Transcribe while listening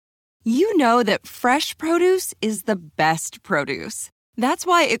you know that fresh produce is the best produce. That's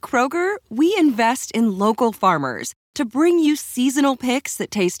why at Kroger, we invest in local farmers to bring you seasonal picks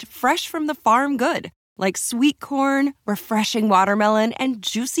that taste fresh from the farm good, like sweet corn, refreshing watermelon, and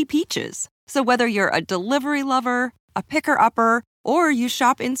juicy peaches. So whether you're a delivery lover, a picker-upper, or you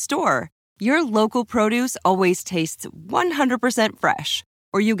shop in-store, your local produce always tastes 100% fresh,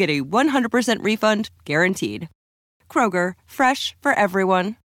 or you get a 100% refund guaranteed. Kroger, fresh for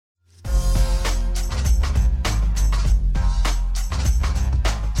everyone.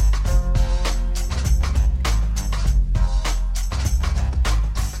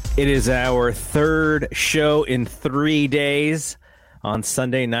 It is our third show in 3 days. On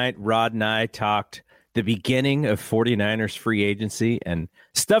Sunday night, Rod and I talked the beginning of 49ers free agency, and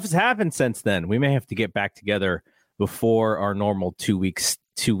stuff has happened since then. We may have to get back together before our normal two weeks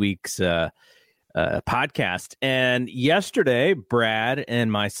podcast. And yesterday, Brad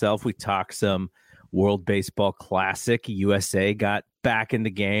and myself, we talked some World Baseball Classic. USA got back in the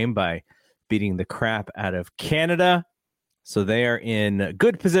game by beating the crap out of Canada. So they are in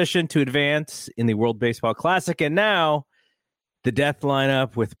good position to advance in the World Baseball Classic. And now the death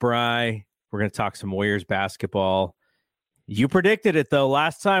lineup with Bry. We're going to talk some Warriors basketball. You predicted it, though.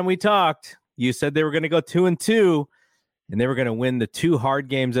 Last time we talked, you said they were going to go 2-2, and they were going to win the 2 hard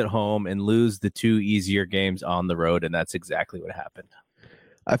games at home and lose the 2 easier games on the road. And that's exactly what happened.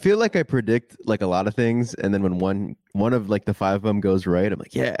 I feel like I predict like a lot of things, and then when one of like the 5 of them goes right, I'm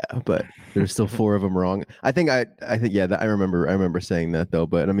like, yeah, but there's still 4 of them wrong. I think yeah, I remember saying that though.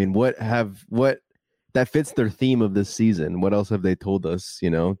 But I mean, what that fits their theme of this season? What else have they told us? You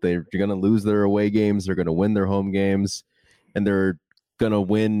know, they're going to lose their away games, they're going to win their home games, and they're going to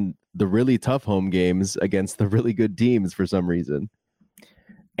win the really tough home games against the really good teams for some reason,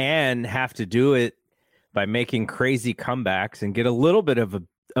 and have to do it by making crazy comebacks and get a little bit of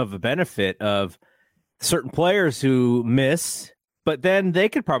a benefit of certain players who miss, but then they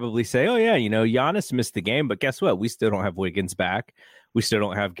could probably say, oh yeah, you know, Giannis missed the game, but guess what? We still don't have Wiggins back. We still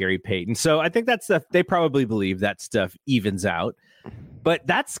don't have Gary Payton. So I think that stuff, they probably believe that stuff evens out, but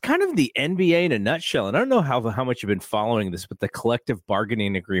that's kind of the NBA in a nutshell. And I don't know how much you've been following this, but the collective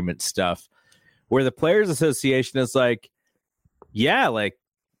bargaining agreement stuff where the Players Association is like, yeah, like,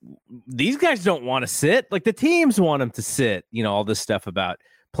 these guys don't want to sit. Like the teams want them to sit, you know, all this stuff about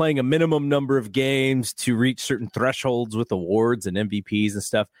playing a minimum number of games to reach certain thresholds with awards and MVPs and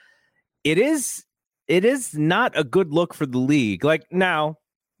stuff. It is not a good look for the league. Like now,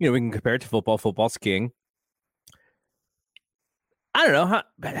 you know, we can compare it to football. Football's king. I don't know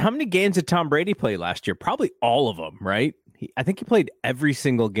how many games did Tom Brady play last year? Probably all of them, right? I think he played every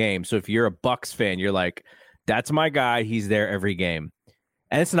single game. So if you're a Bucs fan, you're like, that's my guy. He's there every game.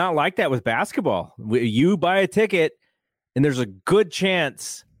 And it's not like that with basketball. You buy a ticket, and there's a good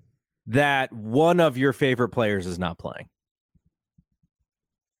chance that one of your favorite players is not playing.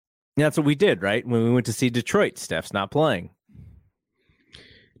 And that's what we did, right? When we went to see Detroit, Steph's not playing.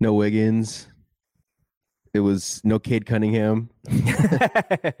 No Wiggins. It was no Cade Cunningham.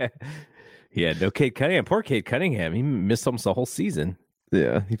 Yeah, no Cade Cunningham. Poor Cade Cunningham. He missed almost the whole season.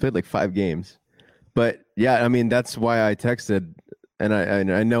 Yeah, he played like 5 games. But yeah, I mean, that's why I texted. And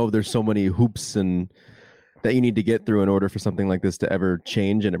I know there's so many hoops and that you need to get through in order for something like this to ever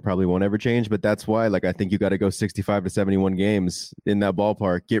change, and it probably won't ever change. But that's why, like, I think you got to go 65 to 71 games in that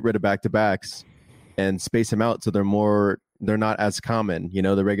ballpark, get rid of back-to-backs, and space them out so they're not as common. You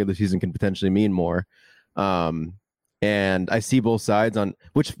know, the regular season can potentially mean more. And I see both sides on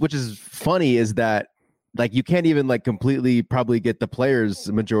which is funny is that like you can't even like completely probably get the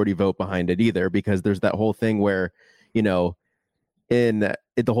players' majority vote behind it either, because there's that whole thing where, you know, in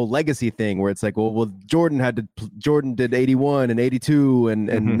the whole legacy thing where it's like, well, Jordan did 81 and 82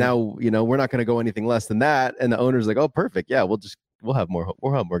 and now, you know, we're not going to go anything less than that. And the owner's like, oh, perfect. Yeah, we'll have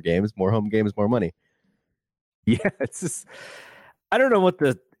more games, more home games, more money. Yeah, it's just, I don't know what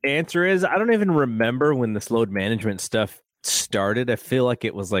the answer is. I don't even remember when this load management stuff started. I feel like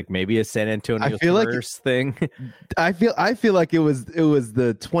it was like maybe a San Antonio Spurs thing. I feel like it was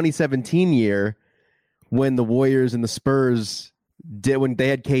the 2017 year when the Warriors and the Spurs did, when they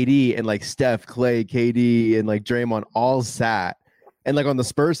had KD and like Steph, Klay, KD, and like Draymond all sat. And like on the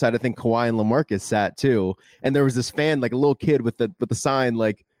Spurs side, I think Kawhi and LaMarcus sat too. And there was this fan, like a little kid with the sign,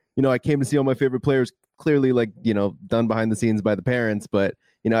 like, you know, I came to see all my favorite players, clearly like, you know, done behind the scenes by the parents, but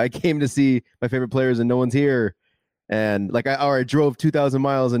you know, I came to see my favorite players and no one's here. And like I drove 2,000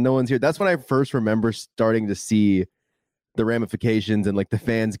 miles and no one's here. That's when I first remember starting to see the ramifications and like the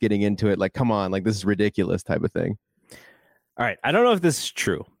fans getting into it. Like, come on, like this is ridiculous type of thing. All right. I don't know if this is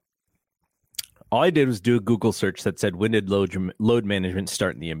true. All I did was do a Google search that said, when did load management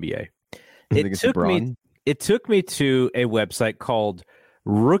start in the NBA? It took me to a website called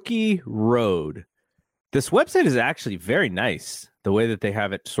Rookie Road. This website is actually very nice, the way that they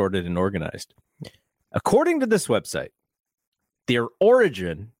have it sorted and organized. According to this website, the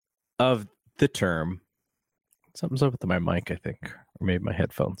origin of the term, something's up with my mic, I think, or maybe my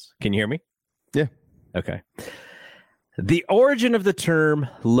headphones. Can you hear me? Yeah. Okay. The origin of the term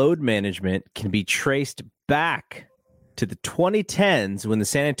load management can be traced back to the 2010s when the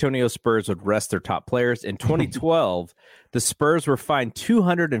San Antonio Spurs would rest their top players. In 2012, the Spurs were fined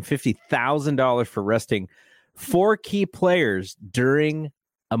 $250,000 for resting 4 key players during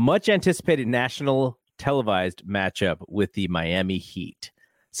a much anticipated national televised matchup with the Miami Heat.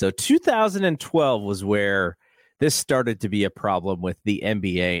 So 2012 was where this started to be a problem with the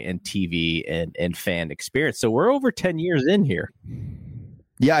NBA and TV and fan experience. So we're over 10 years in here.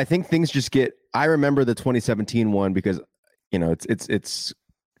 Yeah, I think things just get. I remember the 2017 one because it's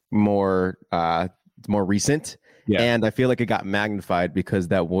more recent, and I feel like it got magnified because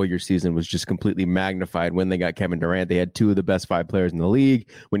that Warrior season was just completely magnified when they got Kevin Durant. They had 2 of the best 5 players in the league.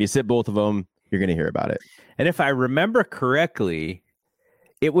 When you sit both of them, you're going to hear about it. And if I remember correctly,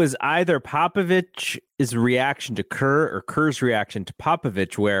 it was either Popovich's reaction to Kerr or Kerr's reaction to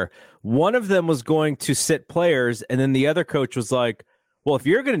Popovich, where one of them was going to sit players, and then the other coach was like, well, if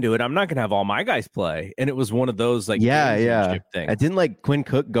you're going to do it, I'm not going to have all my guys play. And it was one of those things. I didn't like Quinn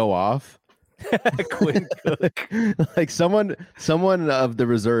Cook go off. Quinn Cook. Like someone of the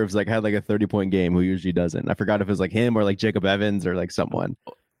reserves had like a 30-point game who usually doesn't. I forgot if it was like him or like Jacob Evans or like someone.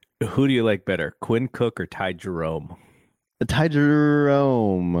 Who do you like better, Quinn Cook or Ty Jerome? Ty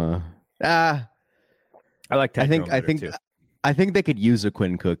Jerome. I like Ty Jerome better too. I think they could use a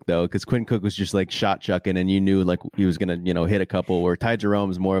Quinn Cook though, because Quinn Cook was just like shot chucking, and you knew like he was gonna hit a couple. Where Ty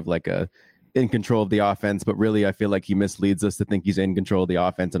Jerome's more of like a in control of the offense, but really I feel like he misleads us to think he's in control of the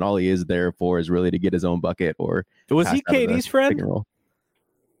offense, and all he is there for is really to get his own bucket. Or was he KD's friend?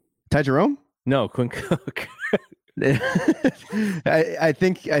 Ty Jerome? No, Quinn Cook. I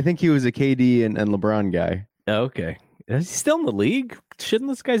think he was a KD and LeBron guy. Okay. Is he still in the league? Shouldn't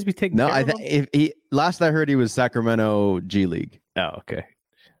those guys be taking care of him? If he last I heard he was Sacramento G League. Oh, okay.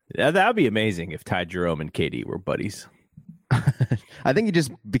 That would be amazing if Ty Jerome and KD were buddies. I think he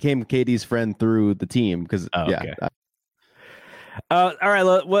just became KD's friend through the team because okay. All right,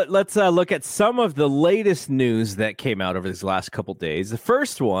 let's look at some of the latest news that came out over these last couple days. The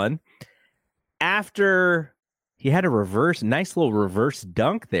first one, after he had a nice little reverse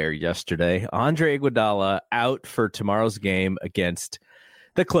dunk there yesterday. Andre Iguodala out for tomorrow's game against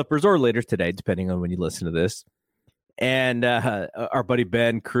the Clippers, or later today, depending on when you listen to this. And our buddy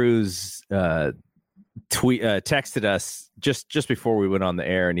Ben Cruz texted us just before we went on the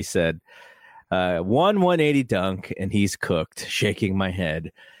air, and he said, 180 dunk, and he's cooked, shaking my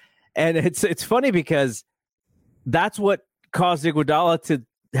head. And it's funny because that's what caused Iguodala to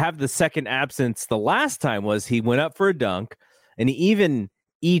have the second absence the last time. Was he went up for a dunk, and even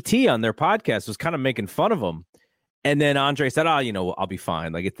ET on their podcast was kind of making fun of him. And then Andre said, I'll be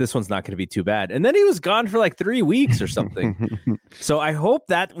fine. Like, this one's not going to be too bad. And then he was gone for like 3 weeks or something. So I hope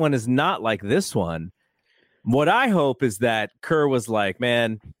that one is not like this one. What I hope is that Kerr was like,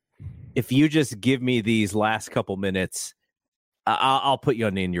 man, if you just give me these last couple minutes, I'll put you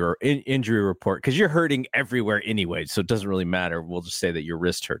on the injury report because you're hurting everywhere anyway. So it doesn't really matter. We'll just say that your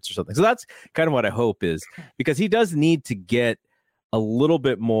wrist hurts or something. So that's kind of what I hope is, because he does need to get a little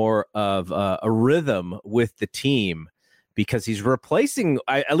bit more of a rhythm with the team, because he's replacing,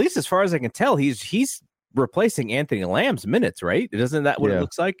 at least as far as I can tell, he's replacing Anthony Lamb's minutes, right? Isn't that what it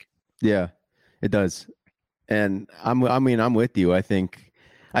looks like? Yeah, it does. And I'm with you. I think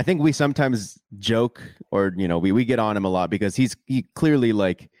we sometimes joke, or we get on him a lot because he clearly,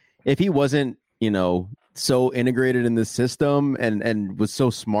 like, if he wasn't so integrated in this system and was so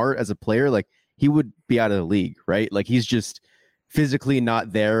smart as a player, like, he would be out of the league, right? Like, he's just physically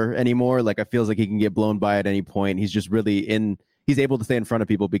not there anymore. Like, it feels like he can get blown by at any point. He's just really he's able to stay in front of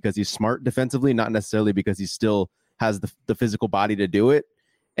people because he's smart defensively, not necessarily because he still has the physical body to do it.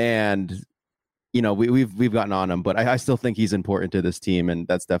 And we've gotten on him, but I still think he's important to this team, and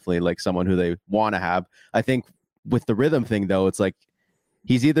that's definitely like someone who they want to have. I think with the rhythm thing, though, it's like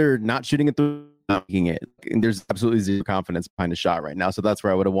he's either not shooting it through, not making it, and there's absolutely zero confidence behind the shot right now. So that's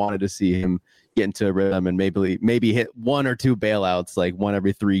where I would have wanted to see him get into a rhythm and maybe hit 1 or 2 bailouts, like 1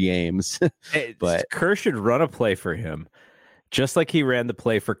 every 3 games. But Kerr should run a play for him, just like he ran the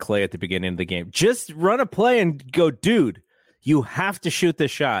play for Klay at the beginning of the game. Just run a play and go, dude, you have to shoot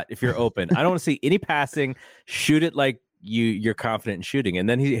this shot if you're open. I don't want to see any passing. Shoot it like you're confident in shooting, and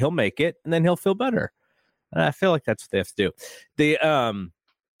then he'll make it, and then he'll feel better. And I feel like that's what they have to do.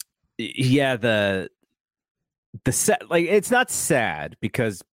 Yeah, the set, like, it's not sad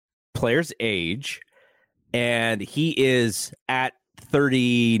because players age, and he is at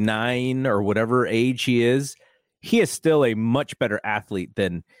 39 or whatever age he is. He is still a much better athlete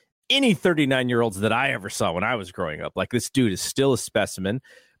than any 39-year-olds that I ever saw when I was growing up. Like, this dude is still a specimen.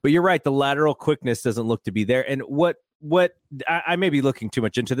 But you're right, the lateral quickness doesn't look to be there. And what I may be looking too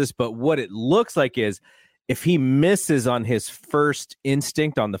much into this, but what it looks like is if he misses on his first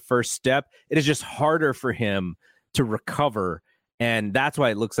instinct on the first step, it is just harder for him to recover. And that's why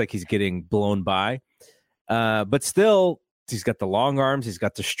it looks like he's getting blown by. But still, he's got the long arms. He's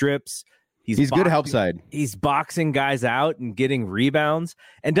got the strips. He's good help side. He's boxing guys out and getting rebounds.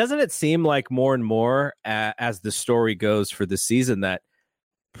 And doesn't it seem like more and more as the story goes for the season that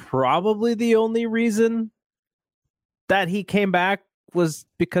probably the only reason that he came back was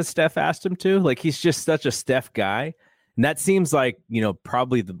because Steph asked him to? Like, he's just such a Steph guy. And that seems like,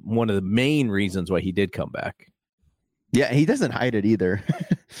 probably one of the main reasons why he did come back. Yeah, he doesn't hide it either.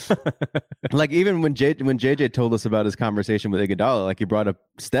 Like, even when JJ told us about his conversation with Iguodala, like, he brought up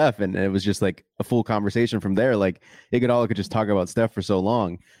Steph, and it was just like a full conversation from there. Like, Iguodala could just talk about Steph for so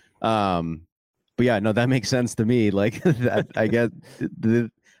long. But yeah, no, that makes sense to me. Like, that, I guess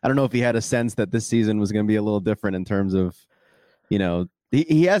I don't know if he had a sense that this season was going to be a little different in terms of,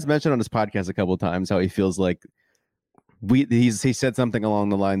 he has mentioned on his podcast a couple of times how he feels like he said something along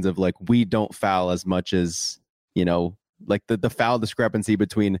the lines of, like, we don't foul as much as, like the foul discrepancy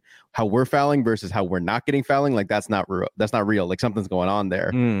between how we're fouling versus how we're not getting fouling. Like, that's not real. Like, something's going on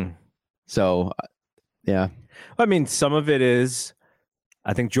there. So yeah, I mean, some of it is,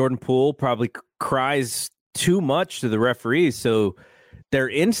 I think Jordan Poole probably cries too much to the referees. So their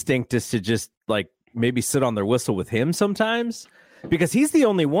instinct is to just, like, maybe sit on their whistle with him sometimes, because he's the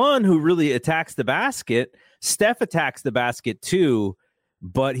only one who really attacks the basket. Steph attacks the basket too,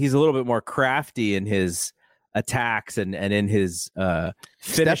 but he's a little bit more crafty in his attacks and in his finishes.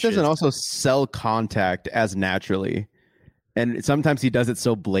 Steph doesn't also sell contact as naturally, and sometimes he does it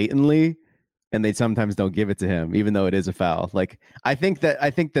so blatantly, and they sometimes don't give it to him, even though it is a foul. Like, I think that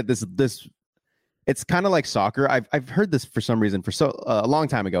this it's kind of like soccer. I've heard this for some reason for a long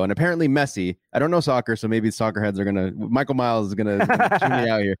time ago, and apparently Messi. I don't know soccer, so maybe soccer heads are gonna. Michael Miles is gonna chew me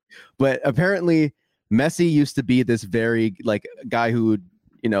out here, but apparently Messi used to be this very, like, guy who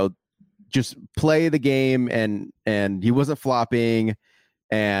would, just play the game, and he wasn't flopping,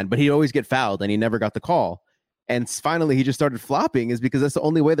 but he'd always get fouled and he never got the call. And finally he just started flopping, is because that's the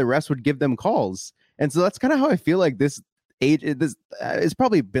only way the refs would give them calls. And so that's kind of how I feel like this it's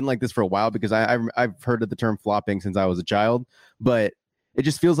probably been like this for a while, because I've heard of the term flopping since I was a child, but it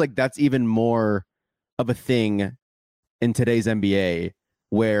just feels like that's even more of a thing in today's NBA,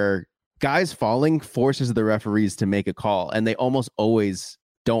 where guys falling forces the referees to make a call, and they almost always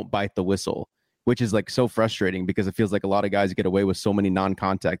don't bite the whistle, which is, like, so frustrating, because it feels like a lot of guys get away with so many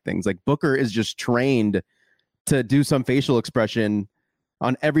non-contact things. Like, Booker is just trained to do some facial expression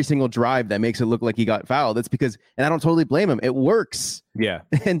on every single drive that makes it look like he got fouled. It's because, and I don't totally blame him, it works. Yeah.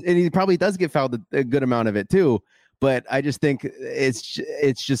 And he probably does get fouled a good amount of it too. But I just think it's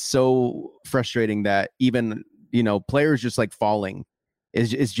just so frustrating that even, players just, like, falling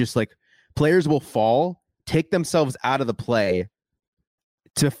is just, like, players will fall, take themselves out of the play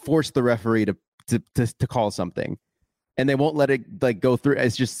to force the referee to call something, and they won't let it, like, go through.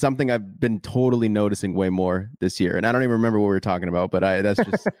 It's just something I've been totally noticing way more this year, and I don't even remember what we were talking about, but that's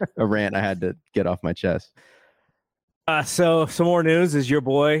just a rant I had to get off my chest. So some more news is your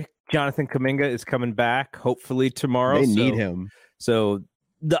boy Jonathan Kuminga is coming back, hopefully tomorrow. They need him. So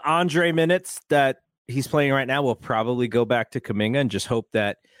the Andre minutes that he's playing right now will probably go back to Kuminga, and just hope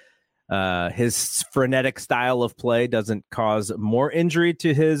that his frenetic style of play doesn't cause more injury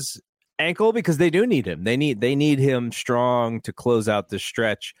to his ankle, because they do need him. They need him strong to close out the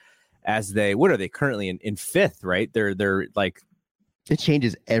stretch. As what are they currently in fifth, right? They're like, it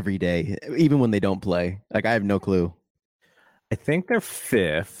changes every day, even when they don't play. Like, I have no clue. I think they're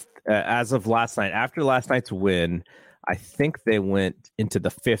fifth as of last night. After last night's win, I think they went into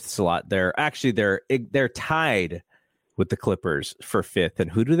the fifth slot. They're tied with the Clippers for fifth.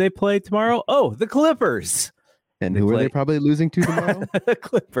 And who do they play tomorrow? Oh, the Clippers. And who are they probably losing to tomorrow?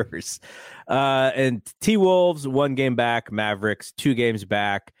 Clippers. And T-Wolves 1 game back. Mavericks 2 games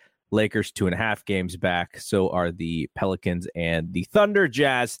back. Lakers 2.5 games back. So are the Pelicans and the Thunder.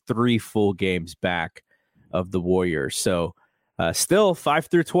 Jazz 3 full games back of the Warriors. So still 5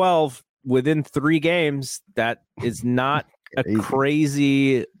 through 12 within 3 games. That is not a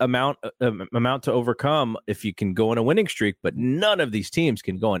crazy amount to overcome if you can go on a winning streak, but none of these teams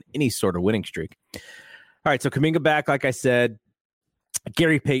can go on any sort of winning streak. All right, so Kuminga back, like I said.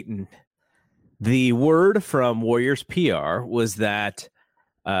 Gary Payton. The word from Warriors PR was that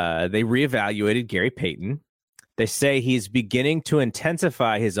they reevaluated Gary Payton. They say he's beginning to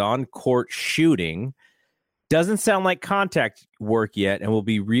intensify his on-court shooting. Doesn't sound like contact work yet, and will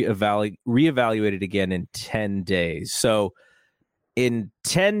be reevaluated again in 10 days. So in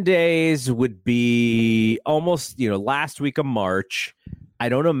 10 days would be almost, last week of March. I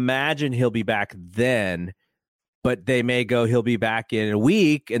don't imagine he'll be back then, but they may go, he'll be back in a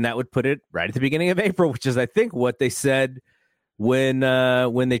week, and that would put it right at the beginning of April, which is, I think, what they said when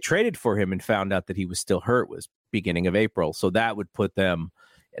they traded for him and found out that he was still hurt, was beginning of April. So that would put them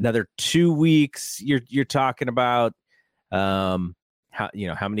another 2 weeks. You're talking about how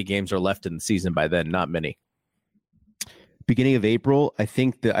many games are left in the season by then? Not many. Beginning of April, I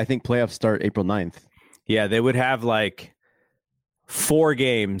think playoffs start April 9th. Yeah, they would have like 4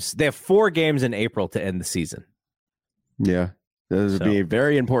 games. They have 4 games in April to end the season. Yeah, those would be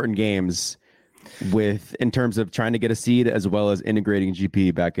very important games in terms of trying to get a seed as well as integrating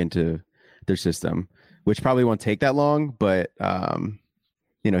GP back into their system, which probably won't take that long, but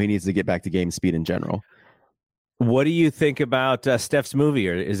he needs to get back to game speed in general. What do you think about Steph's movie?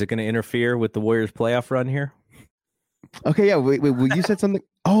 Or is it going to interfere with the Warriors playoff run here? Okay, yeah. Wait, you said something.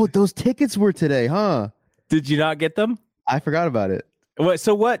 Oh, those tickets were today, huh? Did you not get them? I forgot about it.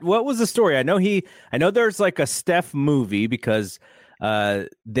 So what was the story? I know there's like a Steph movie because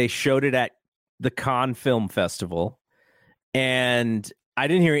they showed it at the Cannes Film Festival, and I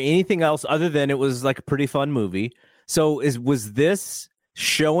didn't hear anything else other than it was like a pretty fun movie. So was this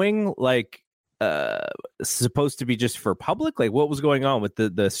showing like supposed to be just for public? Like, what was going on with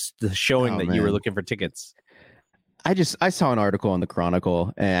the showing that you were looking for tickets? I saw an article on the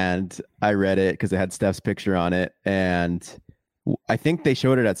Chronicle and I read it because it had Steph's picture on it, and I think they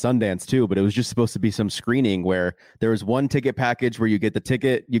showed it at Sundance too, but it was just supposed to be some screening where there was one ticket package where you get the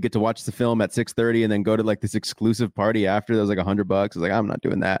ticket, you get to watch the film at 6:30 and then go to like this exclusive party after. That was like $100. I was like, I'm not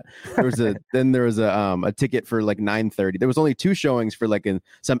doing that. There was a ticket for like 9:30. There was only 2 showings for like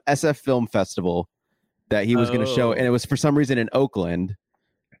some SF film festival that he was going to show, and it was for some reason in Oakland,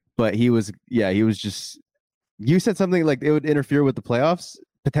 but he was just. You said something like it would interfere with the playoffs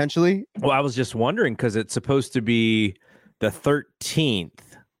potentially. Well, I was just wondering because it's supposed to be the 13th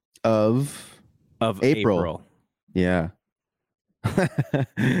of April. Yeah.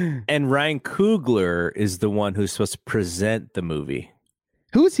 And Ryan Coogler is the one who's supposed to present the movie.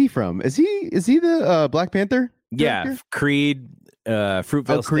 Who is he from? Is he the Black Panther director? Yeah, Creed,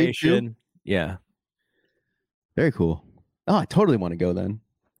 Fruitvale Creed Station. Too? Yeah. Very cool. Oh, I totally want to go then.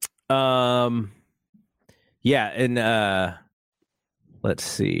 Yeah, and let's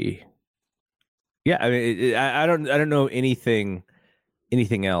see. Yeah, I mean, I don't know anything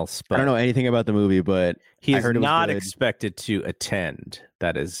else. But I don't know anything about the movie, but he is not expected to attend.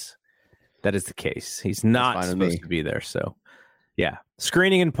 That is the case. He's not supposed to be there. So, yeah,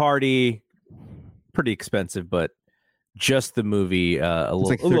 screening and party, pretty expensive, but just the movie a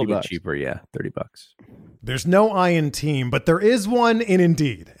little bit cheaper. Yeah, $30. There's no I in team, but there is one in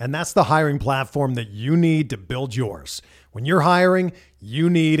Indeed, and that's the hiring platform that you need to build yours. When you're hiring, you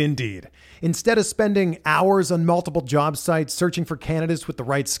need Indeed. Instead of spending hours on multiple job sites searching for candidates with the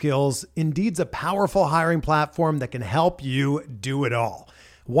right skills, Indeed's a powerful hiring platform that can help you do it all.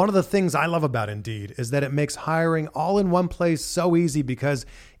 One of the things I love about Indeed is that it makes hiring all in one place so easy because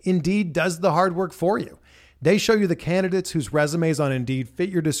Indeed does the hard work for you. They show you the candidates whose resumes on Indeed fit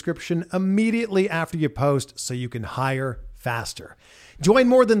your description immediately after you post so you can hire faster. Join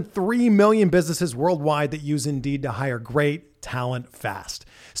more than 3 million businesses worldwide that use Indeed to hire great talent fast.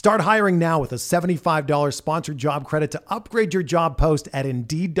 Start hiring now with a $75 sponsored job credit to upgrade your job post at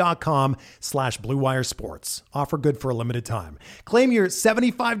Indeed.com/Blue Wire Sports. Offer good for a limited time. Claim your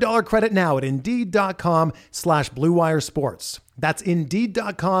 $75 credit now at Indeed.com/Blue Wire Sports. That's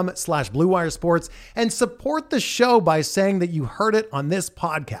Indeed.com/Blue Wire Sports, and support the show by saying that you heard it on this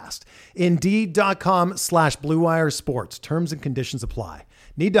podcast. Indeed.com/Blue Wire Sports. Terms and conditions apply.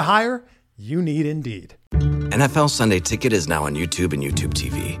 Need to hire? You need Indeed. NFL Sunday Ticket is now on YouTube and YouTube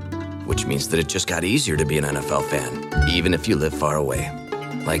TV, which means that it just got easier to be an NFL fan, even if you live far away.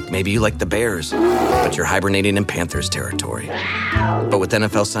 Like maybe you like the Bears, but you're hibernating in Panthers territory. But with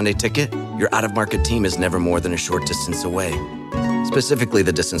NFL Sunday Ticket, your out-of-market team is never more than a short distance away. Specifically,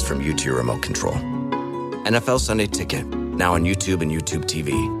 the distance from you to your remote control. NFL Sunday Ticket, now on YouTube and YouTube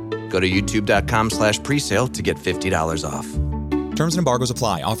TV. Go to youtube.com/presale to get $50 off. Terms and embargoes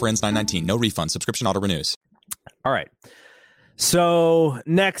apply. Offer ends 9/19. No refund. Subscription auto renews. All right. So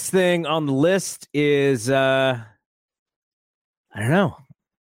next thing on the list is, I don't know.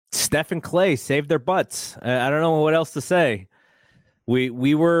 Steph and Klay saved their butts. I don't know what else to say.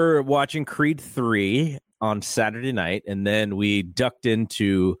 We were watching Creed 3 on Saturday night, and then we ducked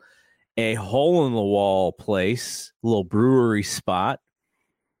into a hole-in-the-wall place, a little brewery spot,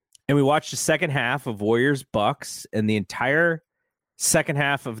 and we watched the second half of Warriors-Bucks, and the entire second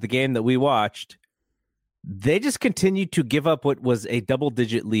half of the game that we watched, they just continued to give up what was a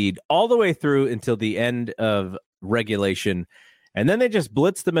double-digit lead all the way through until the end of regulation, and then they just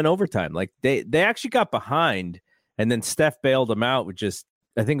blitzed them in overtime. Like, they actually got behind, and then Steph bailed them out with just,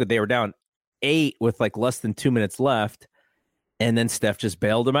 I think they were down 8 with like less than 2 minutes left, and then Steph just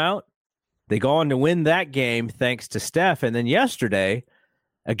bailed them out. They go on to win that game thanks to Steph, and then yesterday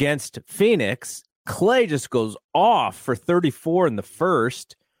against Phoenix, Klay just goes off for 34 in the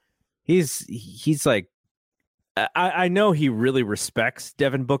first. He's like, I know he really respects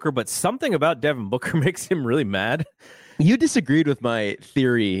Devin Booker, but something about Devin Booker makes him really mad. You disagreed with my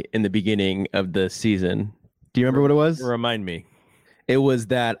theory in the beginning of the season. Do you remember what it was? Remind me. It was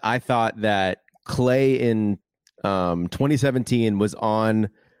that I thought that Klay in 2017 was on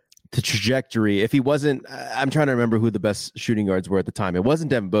the trajectory. If he wasn't, I'm trying to remember who the best shooting guards were at the time. It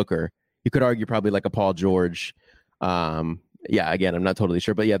wasn't Devin Booker. You could argue probably like a Paul George. Yeah, again, I'm not totally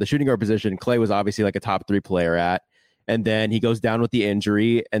sure. But yeah, the shooting guard position, Klay was obviously like a top 3 player at. And then he goes down with the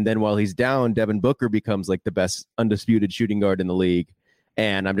injury. And then while he's down, Devin Booker becomes like the best undisputed shooting guard in the league.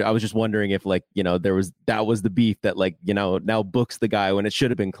 And I was just wondering if, like, you know, that was the beef that, like, you know, now Book's the guy when it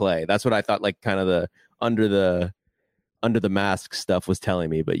should have been Klay. That's what I thought, like, kind of the under the mask stuff was telling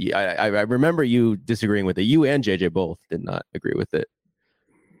me. But I remember you disagreeing with it. You and JJ both did not agree with it.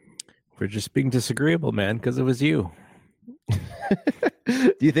 We're just being disagreeable, man, because it was you.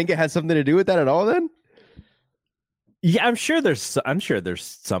 Do you think it has something to do with that at all then? Yeah, I'm sure there's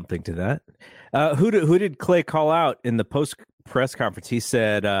something to that. Who did Klay call out in the post press conference? He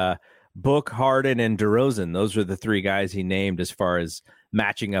said Book, Harden, and DeRozan. Those are the 3 guys he named as far as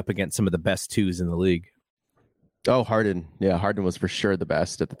matching up against some of the best 2s in the league. Oh, Harden. Yeah, Harden was for sure the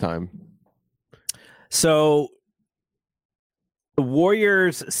best at the time. So the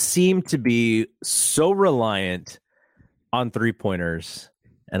Warriors seem to be so reliant on 3-pointers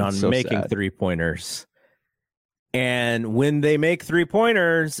and on making 3-pointers. And when they make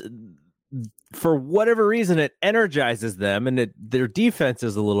 3-pointers, for whatever reason, it energizes them, and their defense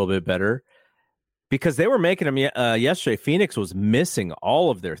is a little bit better because they were making them yesterday. Phoenix was missing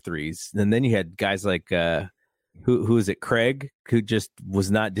all of their threes. And then you had guys like, who is it? Craig, who just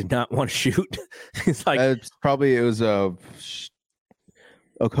did not want to shoot. It's like, it was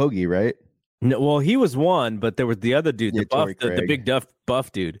Okogie, right? No, well, he was one, but there was the other dude, the big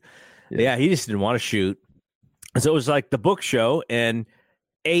buff dude. Yeah, he just didn't want to shoot. So it was like the Book show, and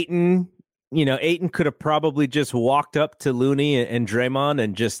Ayton could have probably just walked up to Looney and Draymond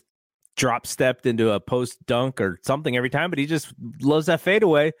and just drop stepped into a post dunk or something every time, but he just loves that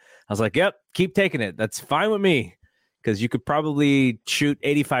fadeaway. I was like, yep, keep taking it. That's fine with me, because you could probably shoot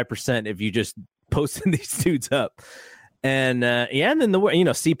 85% if you just posted these dudes up. And and then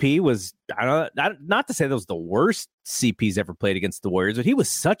CP was, not to say that was the worst CP's ever played against the Warriors, but he was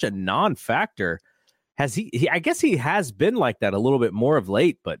such a non-factor. I guess he has been like that a little bit more of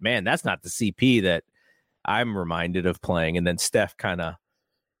late, but man, that's not the CP that I'm reminded of playing. And then Steph kind of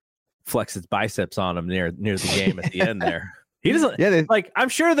flexes biceps on him near the game at the end there. He doesn't I'm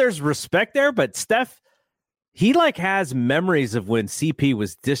sure there's respect there, but Steph, he has memories of when CP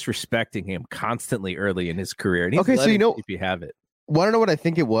was disrespecting him constantly early in his career. And he's CP have it. Want to know what I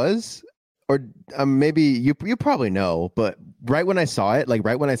think it was? Or maybe you probably know, but right when I saw it,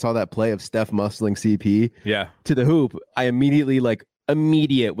 right when I saw that play of Steph muscling CP to the hoop, I immediately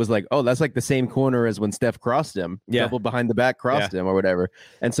was like, oh, that's like the same corner as when Steph crossed him, double behind the back crossed him or whatever.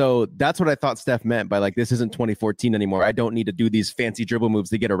 And so that's what I thought Steph meant by this isn't 2014 anymore. I don't need to do these fancy dribble moves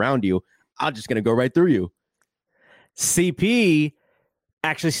to get around you. I'm just going to go right through you. CP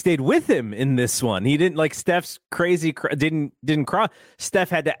actually stayed with him in this one. He didn't Steph's crazy didn't cross.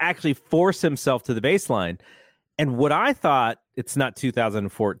 Steph had to actually force himself to the baseline. And what I thought it's not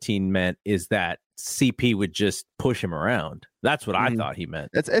 2014 meant is that CP would just push him around. That's what I thought he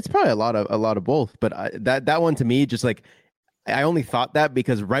meant. It's probably a lot of both, but that one to me just I only thought that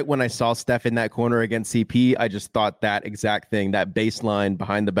because right when I saw Steph in that corner against CP, I just thought that exact thing, that baseline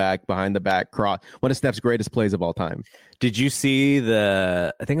behind the back cross, one of Steph's greatest plays of all time. Did you see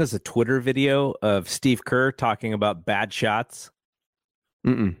I think it was a Twitter video of Steve Kerr talking about bad shots?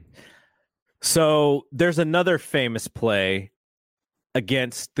 Mm-mm. So there's another famous play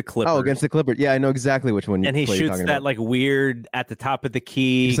against the Clippers. Oh, against the Clippers. Yeah, I know exactly which one. And he shoots that weird at the top of the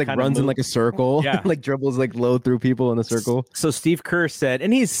key. He just runs in a circle. Yeah. Dribbles low through people in a circle. So Steve Kerr said,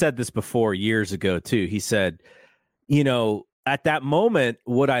 and he's said this before years ago too. He said, at that moment,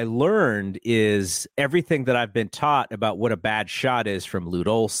 what I learned is everything that I've been taught about what a bad shot is from Lute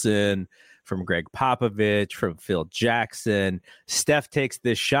Olson, from Greg Popovich, from Phil Jackson. Steph takes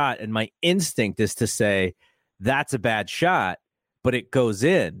this shot, and my instinct is to say, that's a bad shot, but it goes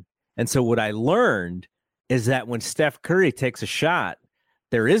in. And so what I learned is that when Steph Curry takes a shot,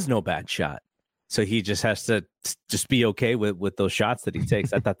 there is no bad shot. So he just has to just be okay with those shots that he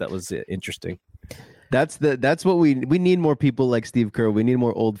takes. I thought that was interesting. That's what we need more people like Steve Kerr. We need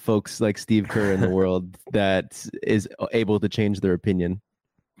more old folks like Steve Kerr in the world that is able to change their opinion.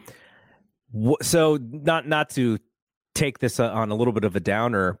 So not to take this on a little bit of a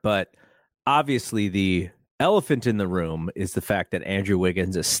downer, but obviously the elephant in the room is the fact that Andrew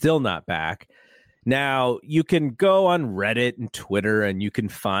Wiggins is still not back. Now, you can go on Reddit and Twitter and you can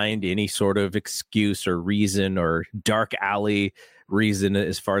find any sort of excuse or reason or dark alley reason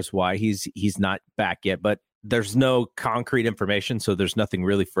as far as why he's not back yet, but there's no concrete information, so there's nothing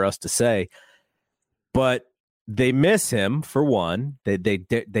really for us to say. But they miss him, for one.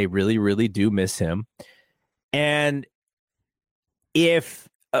 They really, really do miss him. And if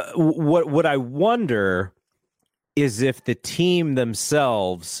what I wonder is if the team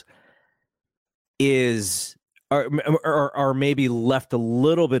themselves are maybe left a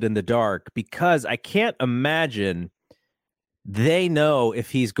little bit in the dark, because I can't imagine they know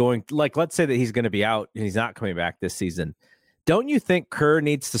if he's going, like, let's say that he's going to be out and he's not coming back this season. Don't you think Kerr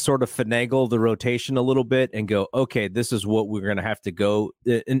needs to sort of finagle the rotation a little bit and go, okay, this is what we're going to have to go.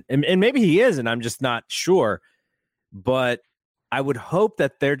 And maybe he is, and I'm just not sure. But I would hope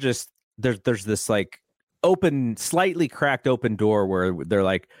that there's this like open, slightly cracked open door where they're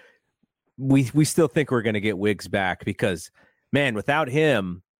like, we still think we're going to get Wiggs back, because, man, without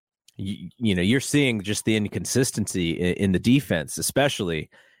him, you know, you're seeing just the inconsistency in the defense, especially,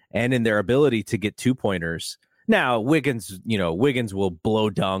 and in their ability to get 2-pointers. Now, Wiggins will blow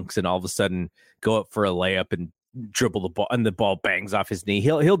dunks and all of a sudden go up for a layup and dribble the ball, and the ball bangs off his knee.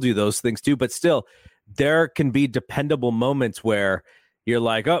 He'll do those things too, but still, there can be dependable moments where you're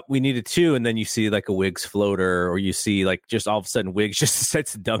like, oh, we needed 2, and then you see like a Wiggs floater, or you see like just all of a sudden Wiggs just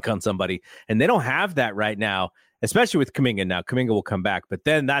decides to dunk on somebody, and they don't have that right now. Especially with Kuminga now. Kuminga will come back, but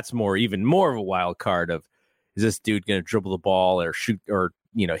then that's even more of a wild card of, is this dude going to dribble the ball or shoot or,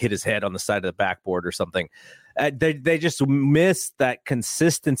 you know, hit his head on the side of the backboard or something? They just miss that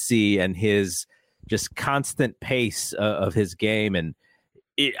consistency and his just constant pace of his game. And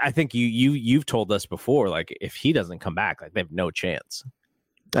I think you've told us before, like, if he doesn't come back, like, they have no chance.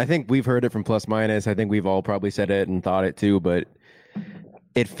 I think we've heard it from Plus Minus. I think we've all probably said it and thought it too, but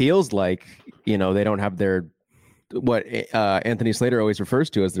it feels like, you know, they don't have their, what Anthony Slater always refers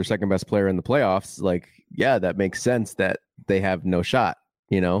to as their second best player in the playoffs. Like, yeah, that makes sense that they have no shot,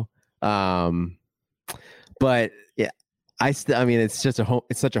 you know? But yeah, I mean, it's just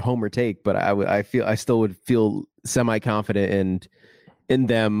it's such a homer take, but I still would feel semi-confident in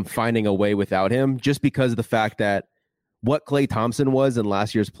them finding a way without him, just because of the fact that what Klay Thompson was in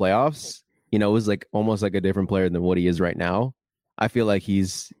last year's playoffs, you know, was like almost like a different player than what he is right now. I feel like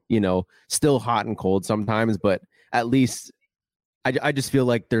he's, you know, still hot and cold sometimes, but at least I just feel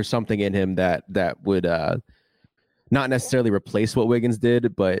like there's something in him that would not necessarily replace what Wiggins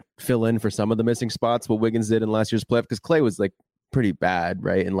did, but fill in for some of the missing spots what Wiggins did in last year's playoff, because Klay was like pretty bad,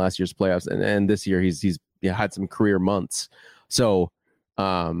 right, in last year's playoffs, and this year he's had some career months. So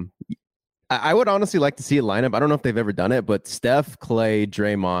I would honestly like to see a lineup. I don't know if they've ever done it, but Steph, Klay,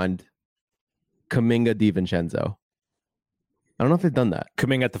 Draymond, Kuminga, DiVincenzo. I don't know if they've done that.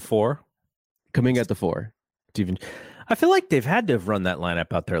 Kuminga at the 4. I feel like they've had to have run that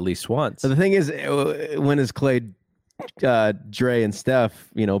lineup out there at least once. So the thing is, when has Klay, Dre, and Steph,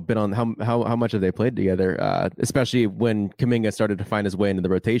 you know, been on, how much have they played together? Especially when Kuminga started to find his way into the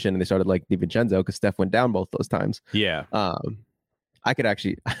rotation and they started like DiVincenzo, because Steph went down both those times. Yeah. I could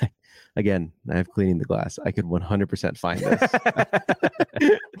actually, again, I have cleaning the glass. I could 100% find this,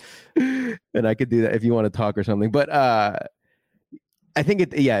 and I could do that if you want to talk or something. But I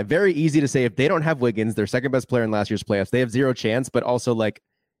think very easy to say if they don't have Wiggins, their second best player in last year's playoffs, they have zero chance. But also, like,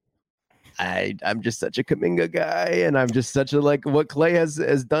 I'm just such a Kuminga guy, and I'm just such a, like, what Klay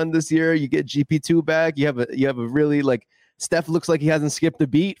has done this year. You get GP2 back. You have a really, like, Steph looks like he hasn't skipped a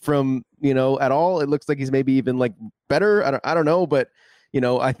beat from, you know, at all. It looks like he's maybe even like better. I don't know, but you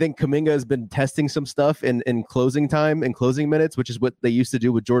know, I think Kuminga has been testing some stuff in closing time and closing minutes, which is what they used to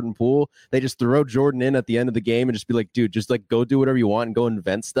do with Jordan Poole. They just throw Jordan in at the end of the game and just be like, dude, just like go do whatever you want and go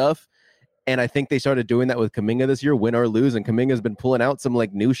invent stuff. And I think they started doing that with Kuminga this year, win or lose. And Kuminga has been pulling out some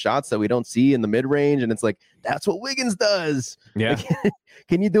like new shots that we don't see in the mid range. And it's like, that's what Wiggins does. Yeah. Like,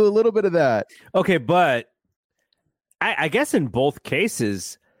 can you do a little bit of that? Okay. But I guess in both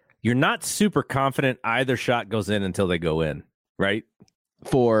cases, you're not super confident either shot goes in until they go in, right?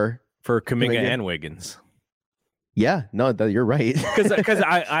 For Kuminga and Wiggins. Yeah, no, you're right. Because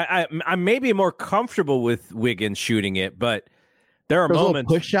I may be more comfortable with Wiggins shooting it, but there are moments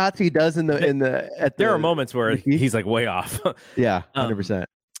push shots he does there are moments where he's like way off. Yeah, 100%.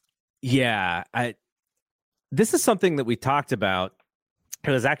 Yeah, this is something that we talked about.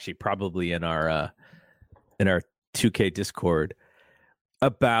 It was actually probably in our 2K Discord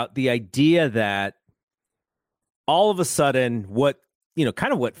about the idea that all of a sudden what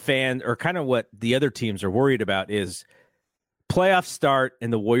fans or kind of what the other teams are worried about is playoffs start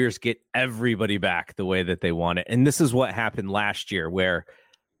and the Warriors get everybody back the way that they want it. And this is what happened last year where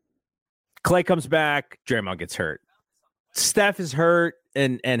Klay comes back, Draymond gets hurt. Steph is hurt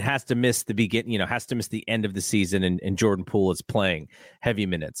and has to miss the end of the season, and Jordan Poole is playing heavy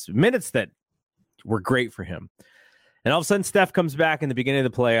minutes that were great for him. And all of a sudden Steph comes back in the beginning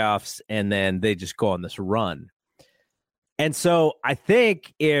of the playoffs, and then they just go on this run. And so I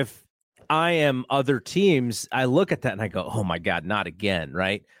think if I am other teams, I look at that and I go, oh my God, not again,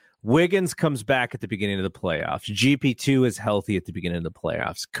 right? Wiggins comes back at the beginning of the playoffs. GP2 is healthy at the beginning of the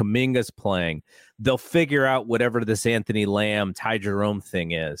playoffs. Kuminga's playing. They'll figure out whatever this Anthony Lamb, Ty Jerome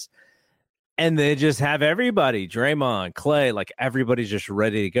thing is. And they just have everybody, Draymond, Klay, like everybody's just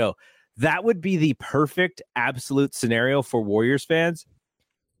ready to go. That would be the perfect absolute scenario for Warriors fans.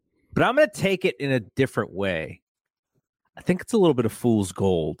 But I'm going to take it in a different way. I think it's a little bit of fool's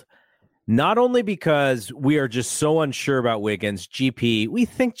gold. Not only because we are just so unsure about Wiggins, GP, we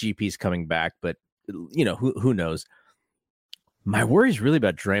think GP's coming back, but who knows? My worry is really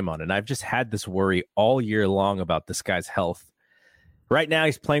about Draymond, and I've just had this worry all year long about this guy's health. Right now,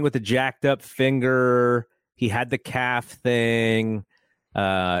 he's playing with a jacked up finger. He had the calf thing.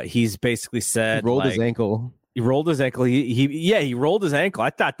 He's basically said he rolled his ankle. He rolled his ankle. He rolled his ankle. I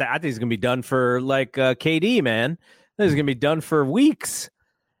think he's gonna be done for KD, man. I think he's gonna be done for weeks.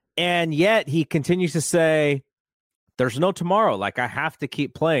 And yet he continues to say, there's no tomorrow. Like, I have to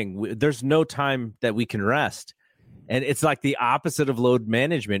keep playing. There's no time that we can rest. And it's like the opposite of load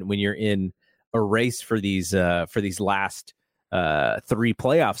management when you're in a race for these last 3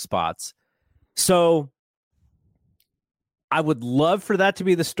 playoff spots. So I would love for that to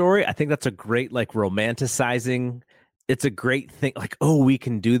be the story. I think that's a great, romanticizing. It's a great thing. Like, oh, we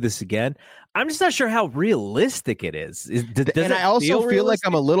can do this again. I'm just not sure how realistic it is. And I also feel like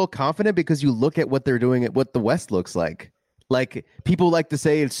I'm a little confident because you look at what they're doing at what the West looks like. Like, people like to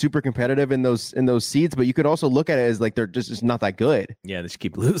say it's super competitive in those seeds, but you could also look at it as like they're just not that good. Yeah, they just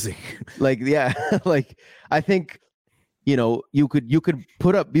keep losing. I think you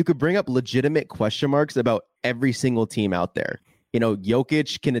could bring up legitimate question marks about every single team out there.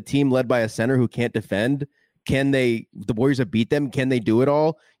 Jokic, can a team led by a center who can't defend? The Warriors have beat them? Can they do it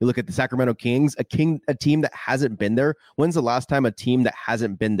all? You look at the Sacramento Kings, a team that hasn't been there. When's the last time a team that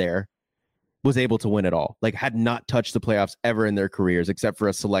hasn't been there was able to win it all? Like, had not touched the playoffs ever in their careers, except for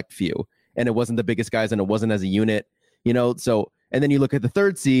a select few. And it wasn't the biggest guys, and it wasn't as a unit, so, and then you look at the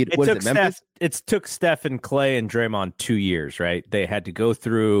third seed. Memphis? It took Steph and Klay and Draymond 2 years, right? They had to go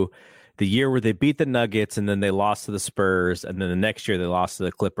through the year where they beat the Nuggets, and then they lost to the Spurs, and then the next year they lost to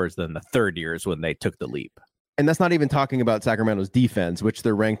the Clippers. Then the third year is when they took the leap. And that's not even talking about Sacramento's defense, which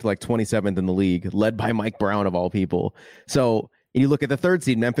they're ranked 27th in the league, led by Mike Brown of all people. So you look at the third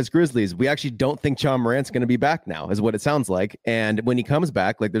seed, Memphis Grizzlies. We actually don't think John Morant's going to be back now, is what it sounds like. And when he comes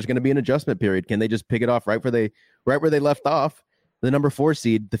back, there's going to be an adjustment period. Can they just pick it off right where they left off? The number 4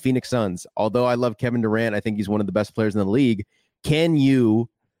 seed, the Phoenix Suns. Although I love Kevin Durant, I think he's one of the best players in the league. Can you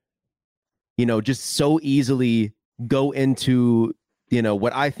just so easily go into,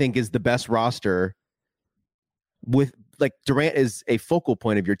 what I think is the best roster with, Durant is a focal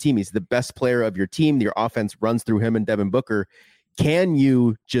point of your team. He's the best player of your team. Your offense runs through him and Devin Booker. Can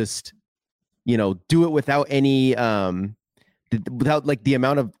you just, do it without any, without the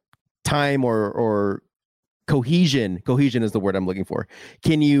amount of time or cohesion? Cohesion is the word I'm looking for.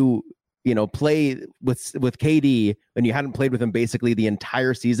 Can you, play with KD when you hadn't played with him basically the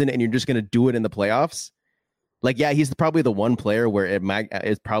entire season, and you're just going to do it in the playoffs? He's probably the one player where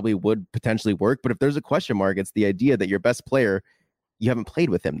it probably would potentially work. But if there's a question mark, it's the idea that your best player, you haven't played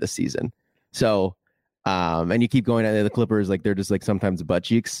with him this season. So, and you keep going at the Clippers, they're just sometimes butt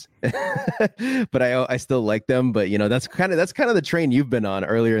cheeks, but I still like them. But that's kind of the train you've been on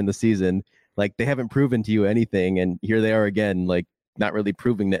earlier in the season. They haven't proven to you anything, and here they are again, not really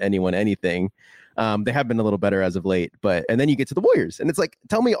proving to anyone anything. They have been a little better as of late, and then you get to the Warriors, and it's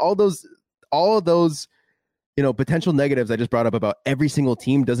tell me all of those potential negatives I just brought up about every single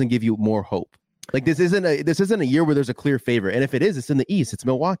team doesn't give you more hope. Like this isn't a year where there's a clear favorite. And if it is, it's in the East. It's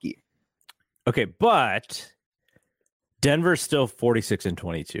Milwaukee. Okay, but Denver's still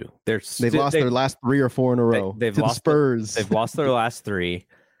 46-22. They've lost their last 3 or 4 in a row. They've to lost the Spurs. They've lost their last 3.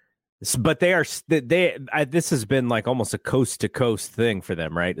 But this has been like almost a coast to coast thing for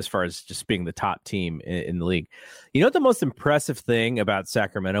them, right? As far as just being the top team in the league. You know what the most impressive thing about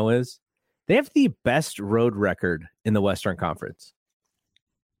Sacramento is? They have the best road record in the Western Conference.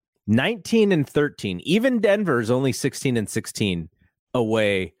 19-13. Even Denver's only 16-16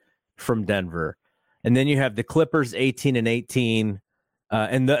 away from Denver. And then you have the Clippers 18-18.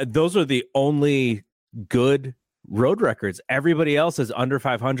 And those are the only good road records. Everybody else is under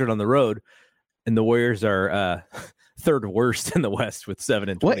 500 on the road, and the Warriors are third worst in the West with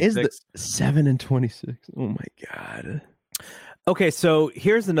 7-26. What is the 7-26? Oh my God. Okay, so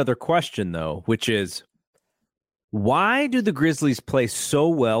here's another question though, which is why do the Grizzlies play so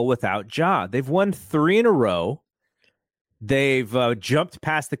well without Ja? They've won 3 in a row. They've jumped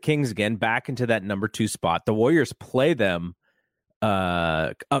past the Kings again, back into that number 2 spot. The Warriors play them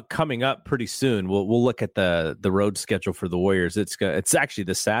coming up pretty soon. We'll look at the road schedule for the Warriors. It's actually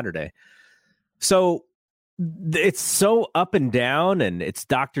this Saturday. So it's so up and down, and it's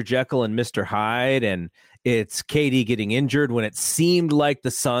Dr. Jekyll and Mr. Hyde, and it's KD getting injured when it seemed like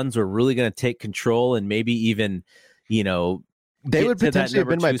the Suns were really going to take control and maybe even, they would potentially have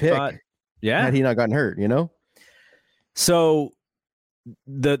been my pick. Spot. Yeah, had he not gotten hurt, So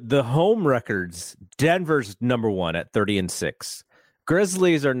the home records, Denver's number 1 at 30-6.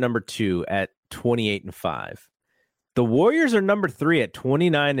 Grizzlies are number 2 at 28-5. The Warriors are number 3 at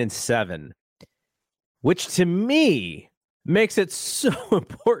 29-7, which to me makes it so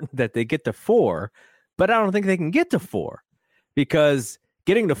important that they get to 4, but I don't think they can get to 4 because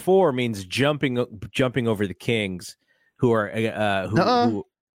getting to 4 means jumping over the Kings, who are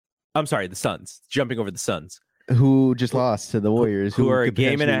I'm sorry, the Suns, jumping over the Suns, who just lost to the Warriors, who are a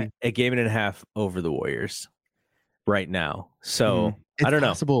game and a half over the Warriors right now. So I don't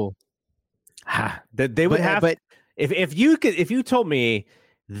know. They would have, but if you told me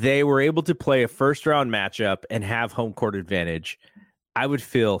they were able to play a first round matchup and have home court advantage, I would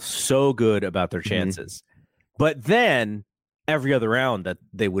feel so good about their chances. But then every other round that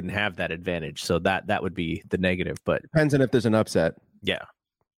they wouldn't have that advantage. So that would be the negative, but depends on if there's an upset. Yeah.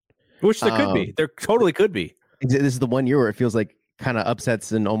 Which there could be. There totally could be. This is the one year where it feels like kind of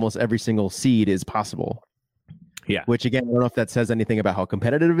upsets in almost every single seed is possible. Yeah. Which again, I don't know if that says anything about how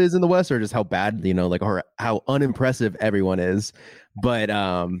competitive it is in the West or just how bad, or how unimpressive everyone is. But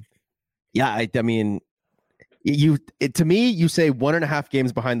I mean, to me, you say 1.5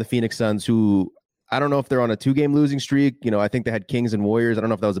 games behind the Phoenix Suns, who I don't know if they're on a 2-game losing streak. I think they had Kings and Warriors. I don't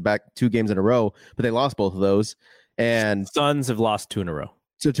know if that was back 2 games in a row, but they lost both of those. And Suns have lost 2 in a row.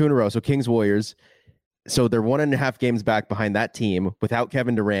 So 2 in a row. So Kings, Warriors. So they're 1.5 games back behind that team without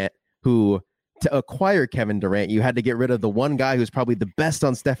Kevin Durant, who to acquire Kevin Durant, you had to get rid of the one guy who's probably the best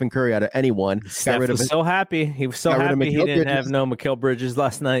on Stephen Curry out of anyone. Steph was so happy. He was so happy he didn't have no Mikal Bridges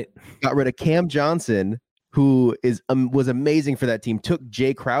last night. Got rid of Cam Johnson, who was amazing for that team. Took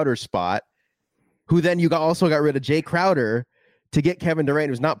Jay Crowder's spot, who then also got rid of Jay Crowder to get Kevin Durant,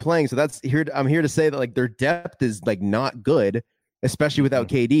 who's not playing. So I'm here to say that like their depth is like not good, especially without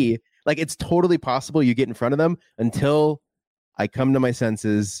KD. Like it's totally possible you get in front of them until I come to my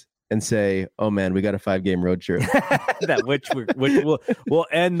senses and say, "Oh man, we got a 5-game road trip." We'll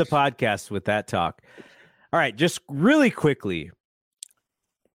end the podcast with that talk. All right, just really quickly,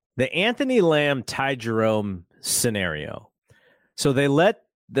 the Anthony Lamb Ty Jerome scenario. So they let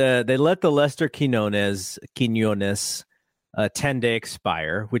the Lester Quinones 10-day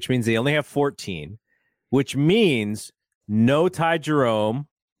expire, which means they only have 14, which means no Ty Jerome,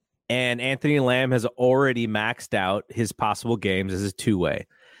 and Anthony Lamb has already maxed out his possible games as a 2-way.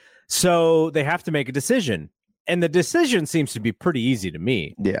 So they have to make a decision. And the decision seems to be pretty easy to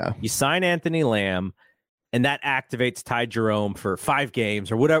me. Yeah. You sign Anthony Lamb, and that activates Ty Jerome for 5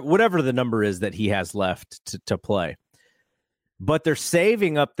 games or whatever the number is that he has left to play. But they're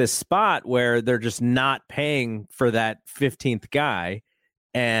saving up this spot where they're just not paying for that 15th guy,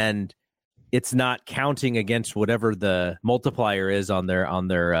 and it's not counting against whatever the multiplier is on their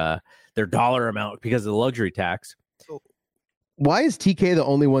dollar amount because of the luxury tax. Why is TK the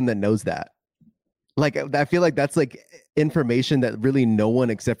only one that knows that? Like, I feel like that's like information that really no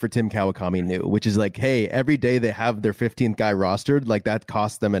one except for Tim Kawakami knew, which is like, hey, every day they have their 15th guy rostered, like that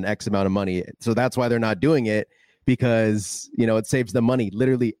costs them an X amount of money. So that's why they're not doing it, because, it saves them money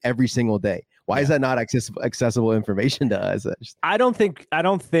literally every single day. Why is that not accessible information to us? I don't think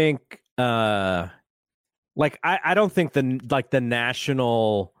the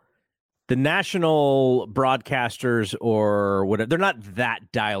the national broadcasters or whatever, they're not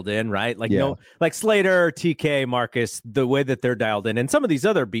that dialed in, right? Like like Slater, TK, Marcus, the way that they're dialed in, and some of these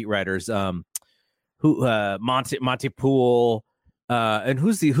other beat writers, Monty Poole, and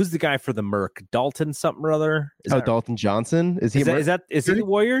who's the guy for the Merc? Dalton something or other? Dalton Johnson? Is he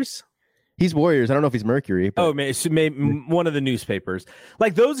Warriors? He's Warriors. I don't know if he's Mercury. But... Oh, maybe one of the newspapers.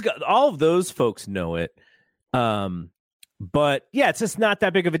 Like those guys, all of those folks know it. But yeah, it's just not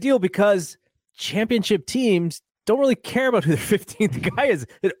that big of a deal because championship teams don't really care about who their 15th guy is.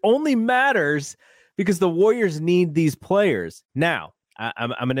 It only matters because the Warriors need these players. Now,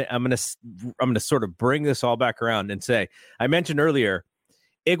 I'm gonna sort of bring this all back around and say, I mentioned earlier,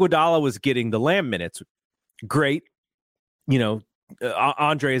 Iguodala was getting the Lamb minutes. Great.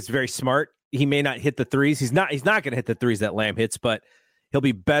 Andre is very smart. He may not hit the threes. He's not going to hit the threes that Lamb hits, but he'll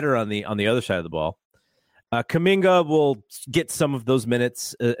be better on the other side of the ball. Kuminga will get some of those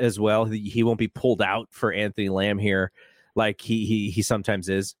minutes as well. He won't be pulled out for Anthony Lamb here like he sometimes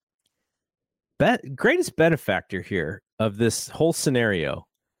is. Greatest benefactor here of this whole scenario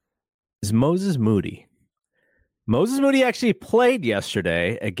is Moses Moody. Moses Moody actually played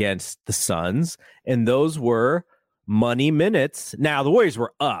yesterday against the Suns, and those were money minutes. Now, the Warriors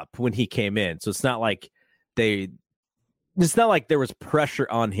were up when he came in, so it's not like there was pressure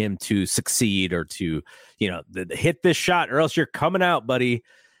on him to succeed or to, hit this shot or else you're coming out, buddy.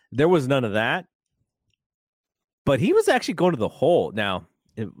 There was none of that. But he was actually going to the hole. Now,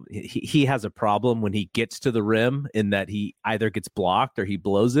 he has a problem when he gets to the rim in that he either gets blocked or he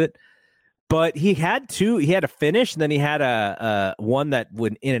blows it. But he had a finish, and then he had a one that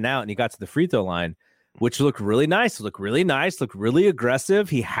went in and out, and he got to the free throw line, which looked really nice, looked really aggressive.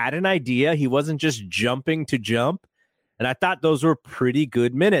 He had an idea. He wasn't just jumping to jump. And I thought those were pretty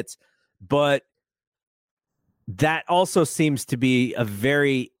good minutes. But that also seems to be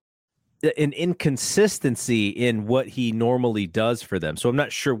an inconsistency in what he normally does for them. So I'm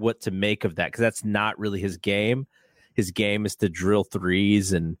not sure what to make of that because that's not really his game. His game is to drill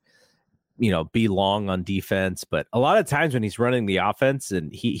threes and, be long on defense. But a lot of times when he's running the offense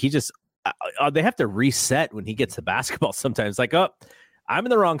and he just, they have to reset when he gets the basketball sometimes. Like, oh, I'm in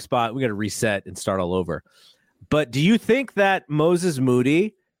the wrong spot. We got to reset and start all over. But do you think that Moses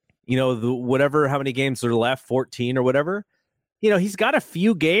Moody, how many games are left, 14 or whatever, he's got a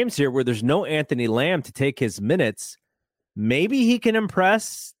few games here where there's no Anthony Lamb to take his minutes. Maybe he can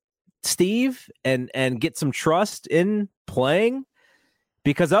impress Steve and get some trust in playing,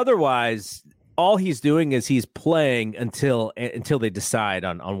 because otherwise all he's doing is he's playing until they decide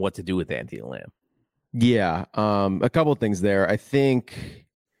on what to do with Anthony Lamb. Yeah. A couple of things there. I think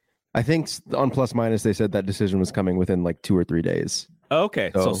on plus minus, they said that decision was coming within like 2 or 3 days.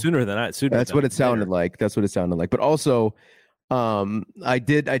 Okay. So sooner than that. That's what it sounded like. But also, I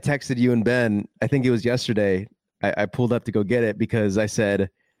texted you and Ben, I think it was yesterday. I pulled up to go get it because I said,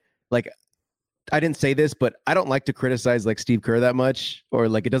 like, I didn't say this, but I don't like to criticize like Steve Kerr that much, or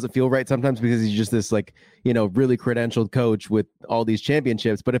like it doesn't feel right sometimes because he's just this like, really credentialed coach with all these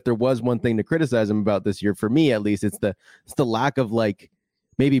championships. But if there was one thing to criticize him about this year, for me at least, it's the lack of like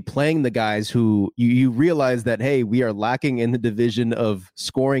maybe playing the guys who you realize that, hey, we are lacking in the division of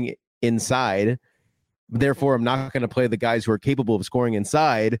scoring inside. Therefore, I'm not going to play the guys who are capable of scoring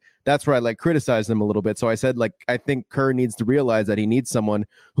inside. That's where I like criticize them a little bit. So I said, like, I think Kerr needs to realize that he needs someone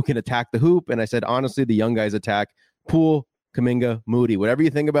who can attack the hoop. And I said, honestly, the young guys attack Poole, Kuminga, Moody, whatever you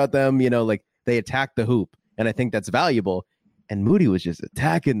think about them, like they attack the hoop. And I think that's valuable. And Moody was just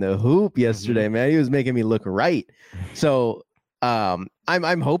attacking the hoop yesterday, man. He was making me look right. So I'm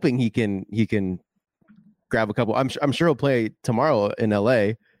hoping he can grab a couple. I'm sure he'll play tomorrow in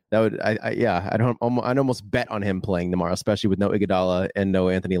LA. That would, I'd almost bet on him playing tomorrow, especially with no Iguodala and no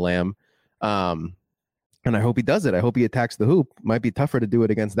Anthony Lamb. And I hope he does it. I hope he attacks the hoop. Might be tougher to do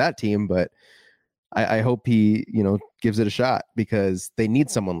it against that team, but I hope he, gives it a shot because they need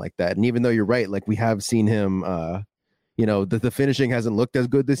someone like that. And even though you're right, like we have seen him, the finishing hasn't looked as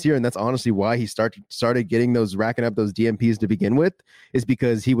good this year. And that's honestly why he started getting racking up those DMPs to begin with, is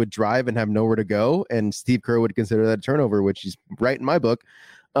because he would drive and have nowhere to go. And Steve Kerr would consider that a turnover, which is right in my book.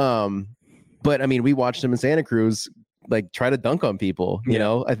 But I mean, we watched him in Santa Cruz, like try to dunk on people,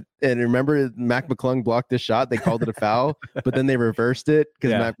 and remember Mac McClung blocked this shot. They called it a foul, but then they reversed it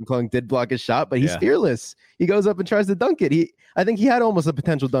because Mac McClung did block his shot, but he's fearless. He goes up and tries to dunk it. I think he had almost a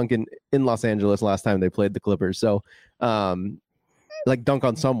potential dunk in Los Angeles last time they played the Clippers. So, like dunk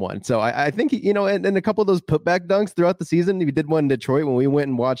on someone. So I think, and a couple of those putback dunks throughout the season, he did one in Detroit when we went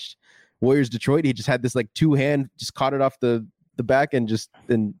and watched Warriors Detroit. He just had this like 2-hand, just caught it off the back and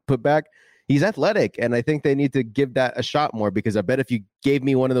put back. he's athletic, and I think they need to give that a shot more, because I bet if you gave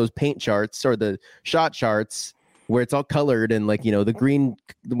me one of those paint charts or the shot charts where it's all colored and like, the green,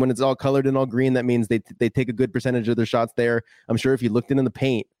 when it's all colored and all green, that means they take a good percentage of their shots there. I'm sure if you looked in the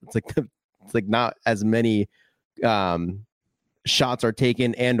paint, it's like not as many shots are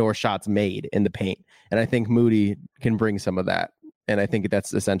taken and or shots made in the paint. And I think Moody can bring some of that. And I think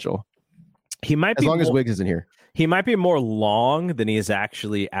that's essential. He might as be long as Wiggs isn't here. He might be more long than he is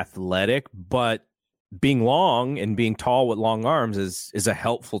actually athletic, but being long and being tall with long arms is a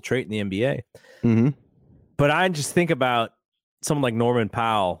helpful trait in the NBA. Mm-hmm. But I just think about someone like Norman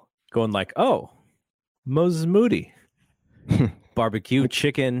Powell going like, oh, Moses Moody, barbecue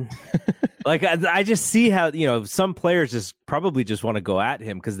chicken. Like I just see how, some players just probably just want to go at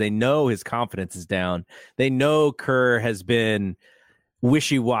him because they know his confidence is down. They know Kerr has been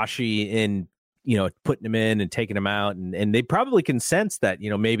wishy-washy in, putting him in and taking him out. And they probably can sense that,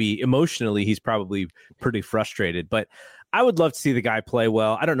 maybe emotionally he's probably pretty frustrated. But I would love to see the guy play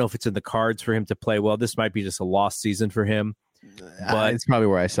well. I don't know if it's in the cards for him to play well. This might be just a lost season for him. But it's probably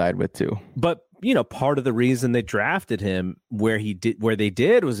where I side with too. But, part of the reason they drafted him where they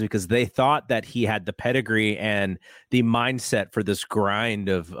did was because they thought that he had the pedigree and the mindset for this grind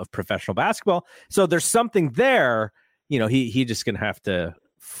of professional basketball. So there's something there. He just going to have to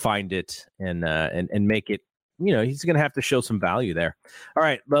find it and make it, he's going to have to show some value there. All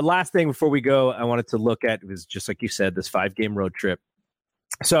right. The last thing before we go, I wanted to look at was just like you said, this 5-game road trip.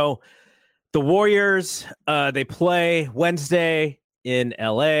 So the Warriors, they play Wednesday in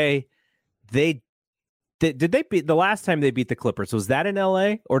LA. Did they beat the last time they beat the Clippers? Was that in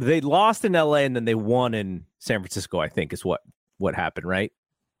LA, or they lost in LA and then they won in San Francisco? I think is what happened, right?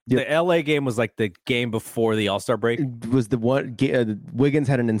 Yep. The LA game was like the game before the All-Star break. It was the one. Wiggins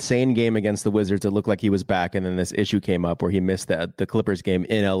had an insane game against the Wizards. It looked like he was back, and then this issue came up where he missed the Clippers game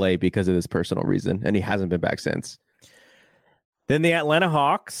in LA because of this personal reason, and he hasn't been back since. Then the Atlanta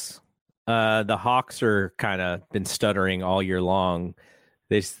Hawks. The Hawks are kind of been stuttering all year long.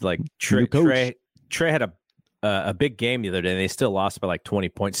 They just, like Trey had a big game the other day, and they still lost by like 20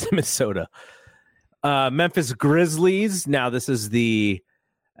 points to Minnesota. Memphis Grizzlies. Now this is the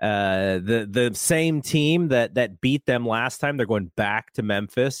same team that beat them last time. They're going back to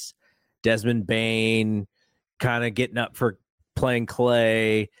Memphis. Desmond Bane kind of getting up for playing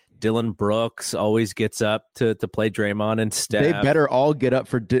Klay. Dylan Brooks always gets up to play Draymond and Steph. They better all get up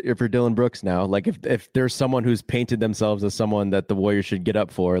for Dylan Brooks now. Like if there's someone who's painted themselves as someone that the Warriors should get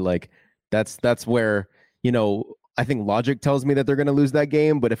up for, like that's where, I think logic tells me that they're going to lose that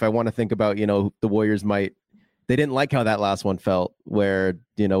game. But if I want to think about, the Warriors they didn't like how that last one felt, where,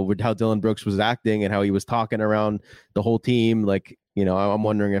 with how Dylan Brooks was acting and how he was talking around the whole team. Like, I'm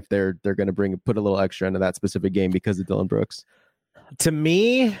wondering if they're going to put a little extra into that specific game because of Dylan Brooks. To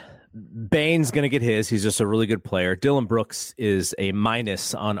me, Bane's going to get his. He's just a really good player. Dylan Brooks is a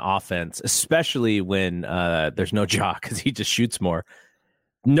minus on offense, especially when there's no Ja because he just shoots more.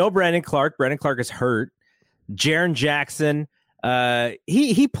 No Brandon Clark. Brandon Clark is hurt. Jaren Jackson,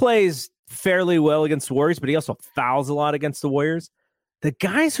 he plays fairly well against the Warriors, but he also fouls a lot against the Warriors. The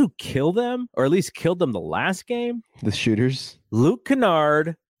guys who kill them, or at least killed them the last game, the shooters, Luke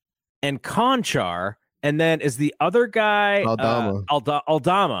Kennard and Conchar, and then is the other guy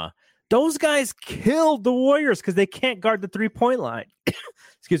Aldama. Those guys killed the Warriors because they can't guard the 3-point line.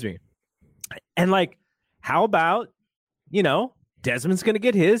 Excuse me. And like, how about, Desmond's going to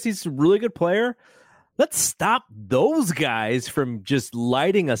get his. He's a really good player. Let's stop those guys from just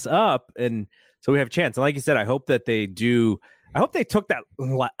lighting us up. And so we have a chance. And like you said, I hope that they do. I hope they took that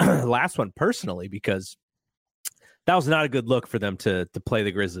last one personally, because that was not a good look for them to play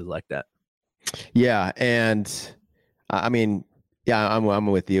the Grizzlies like that. Yeah. And I mean, yeah, I'm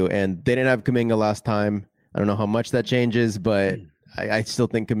with you. And they didn't have Kuminga last time. I don't know how much that changes, but I still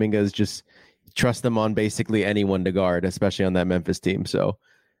think Kuminga is just trust them on basically anyone to guard, especially on that Memphis team. So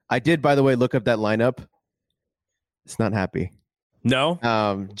I did, by the way, look up that lineup. It's not happy. No.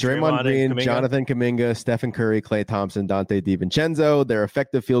 Draymond Green, Jonathan Kuminga, Stephen Curry, Klay Thompson, Dante DiVincenzo. Their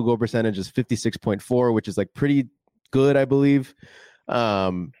effective field goal percentage is 56.4, which is like pretty good, I believe.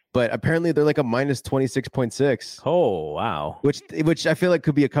 But apparently they're like a minus 26.6. Oh, wow. Which I feel like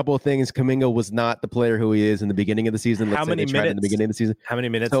could be a couple of things. Kuminga was not the player who he is in the beginning of the season. How many minutes? In the beginning of the season. How many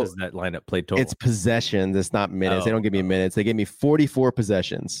minutes has that lineup played total? It's possessions. It's not minutes. They don't give me minutes. They gave me 44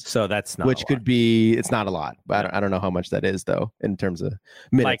 possessions. So that's not which could be. It's not a lot, but I don't know how much that is though in terms of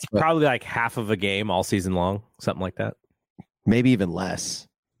minutes. Probably like half of a game all season long, something like that. Maybe even less.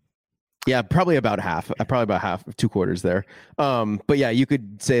 Yeah, probably about half. Probably about half of 2 quarters there. But yeah, you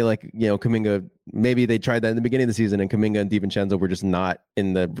could say like, Kuminga, maybe they tried that in the beginning of the season and Kuminga and DiVincenzo were just not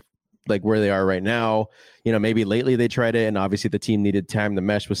in the like where they are right now. Maybe lately they tried it, and obviously the team needed time to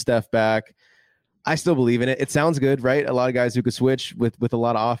mesh with Steph back. I still believe in it. It sounds good, right? A lot of guys who could switch with a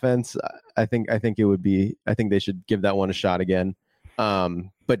lot of offense. I think they should give that one a shot again.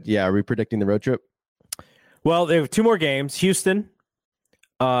 But yeah, are we predicting the road trip? Well, they have 2 more games. Houston,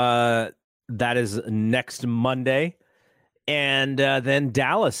 that is next Monday. And then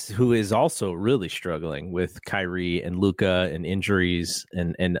Dallas, who is also really struggling with Kyrie and Luka and injuries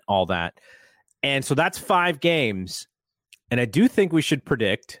and all that. And so that's 5 games. And I do think we should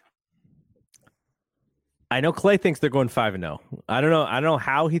predict. I know Klay thinks they're going 5-0. I don't know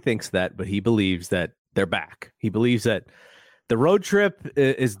how he thinks that, but he believes that they're back. He believes that the road trip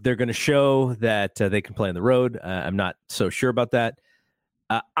is they're going to show that they can play on the road. I'm not so sure about that.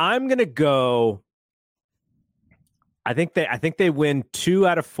 I'm going to go. I think they win 2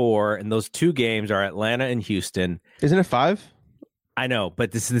 out of 4, and those 2 games are Atlanta and Houston. Isn't it 5? I know,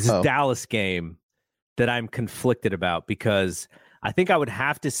 but this is Dallas game that I'm conflicted about, because I think I would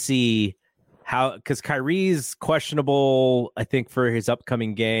have to see because Kyrie's questionable, I think, for his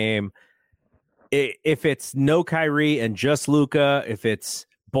upcoming game. If it's no Kyrie and just Luka, if it's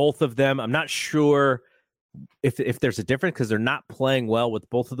both of them, I'm not sure if there's a difference, because they're not playing well with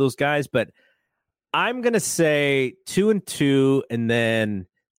both of those guys. But I'm going to say 2-2, and then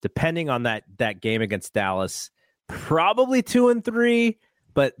depending on that game against Dallas, probably 2-3,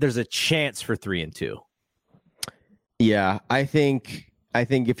 but there's a chance for 3-2. Yeah, I think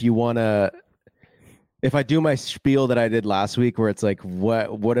if I do my spiel that I did last week, where it's like,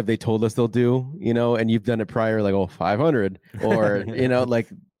 what have they told us they'll do, and you've done it prior, like, 500, or, like,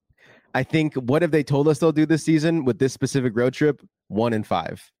 I think, what have they told us they'll do this season with this specific road trip?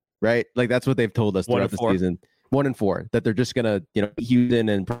 1-5, right? Like, that's what they've told us throughout the season. 1-4, that they're just going to, Houston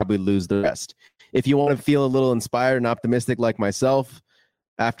and probably lose the rest. If you want to feel a little inspired and optimistic like myself,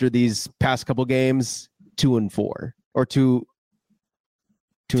 after these past couple games, 2-4 or 2-3.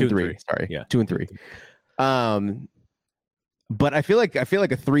 Sorry. Yeah. 2-3. But I feel like a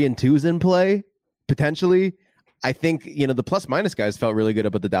 3-2 is in play potentially. I think, the plus minus guys felt really good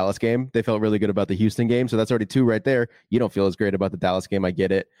about the Dallas game. They felt really good about the Houston game. So that's already 2 right there. You don't feel as great about the Dallas game. I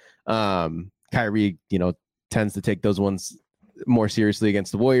get it. Kyrie, tends to take those ones more seriously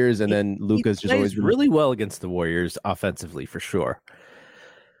against the Warriors. And then Luka's just always really well against the Warriors offensively, for sure.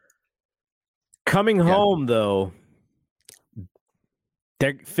 Coming home, though,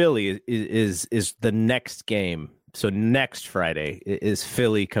 Philly is the next game. So next Friday is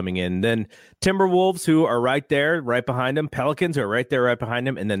Philly coming in. Then Timberwolves, who are right there, right behind them. Pelicans are right there, right behind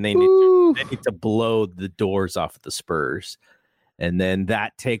them. And then they need to blow the doors off the Spurs. And then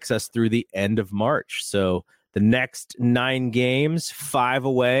that takes us through the end of March. So the next 9 games, 5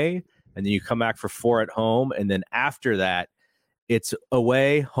 away, and then you come back for 4 at home. And then after that, it's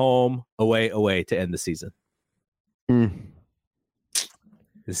away, home, away to end the season.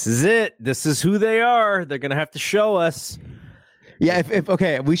 This is it. This is who they are. They're going to have to show us. Yeah,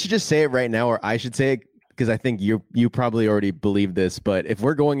 okay, we should just say it right now, or I should say it, because I think you probably already believe this, but if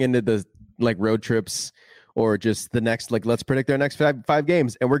we're going into the road trips, or just the next, let's predict our next five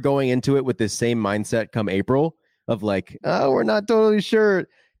games, and we're going into it with this same mindset come April of we're not totally sure,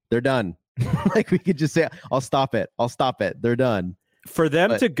 they're done. We could just say, I'll stop it. They're done. For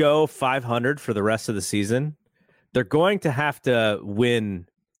them to go 500 for the rest of the season, they're going to have to win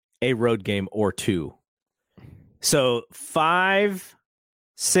a road game or 2. So 5,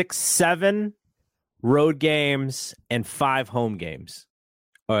 6, 7 road games and 5 home games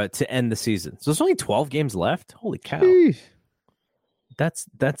to end the season. So there's only 12 games left. Holy cow. Eesh.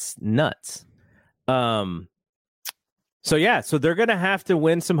 That's nuts. So they're going to have to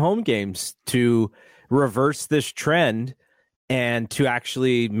win some home games to reverse this trend and to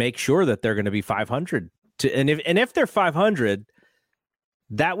actually make sure that they're going to be 500. And if they're 500,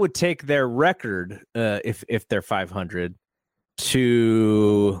 that would take their record, if they're 500,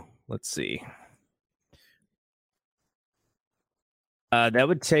 to, let's see. That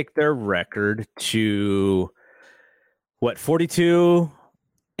would take their record to, 42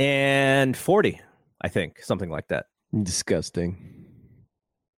 and 40, I think, something like that. Disgusting.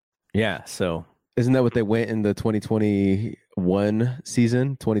 Yeah, so. Isn't that what they went in the 2021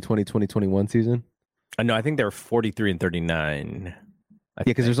 season, 2020-2021 season? No, I think they were 43 and 39.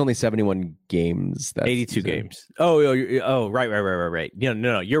 Because there's only 71 games. 82 season. Games. Oh, right.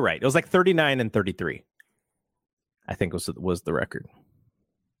 No, you're right. It was 39 and 33. I think was the record.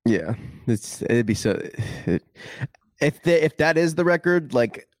 Yeah, it'd be so. If that is the record,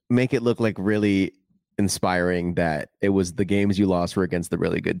 make it look really inspiring that it was the games you lost were against the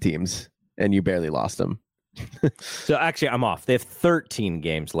really good teams and you barely lost them. So actually, I'm off. They have 13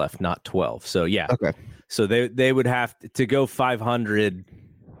 games left, not 12. So yeah. Okay. So they would have to go 500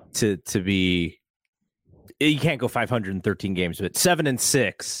 to be. You can't go 513 games, but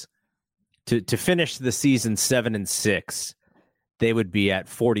 7-6 to finish the season 7-6. They would be at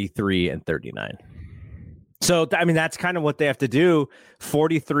 43-39. So I mean, that's kind of what they have to do.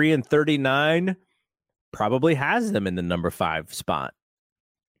 43-39 probably has them in the number 5 spot.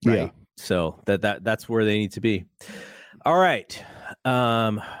 Right? Yeah. So that's where they need to be. All right.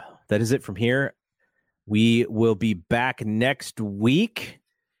 That is it from here. We will be back next week.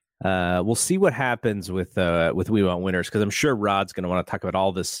 We'll see what happens with We Want Winners, because I'm sure Rod's going to want to talk about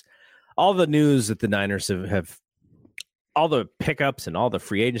all the news that the Niners have, all the pickups and all the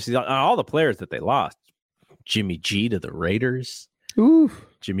free agencies, all the players that they lost. Jimmy G to the Raiders. Ooh.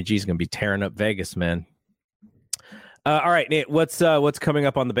 Jimmy G's going to be tearing up Vegas, man. All right, Nate, what's coming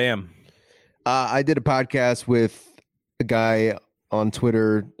up on the BAM? I did a podcast with a guy on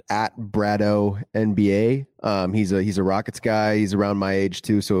Twitter at Brado NBA. He's a Rockets guy. He's around my age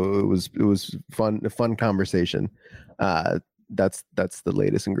too, so it was a fun conversation. That's the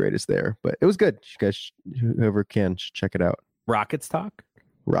latest and greatest there, but it was good. You guys, whoever can, should check it out. Rockets talk.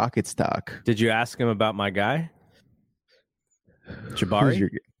 Did you ask him about my guy, Jabari?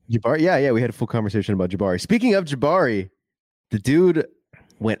 Jabari? Yeah. We had a full conversation about Jabari. Speaking of Jabari, the dude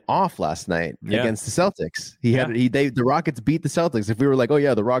went off last night against the Celtics. The Rockets beat the Celtics. If we were like, oh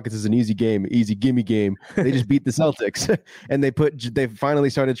yeah, the Rockets is an easy gimme game, they just beat the Celtics. And they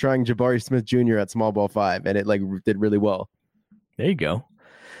finally started trying Jabari Smith Jr. at small ball 5, and it did really well. There you go.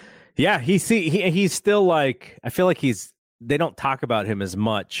 Yeah, he's still like, I feel like they don't talk about him as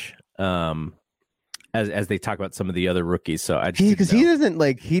much as they talk about some of the other rookies. So I just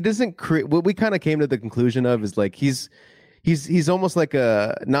he doesn't create. What we kind of came to the conclusion of is like he's almost like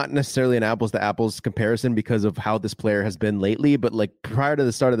not necessarily an apples to apples comparison because of how this player has been lately, but like prior to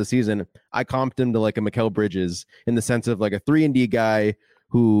the start of the season, I comped him to like a Mikal Bridges in the sense of like a 3-and-D guy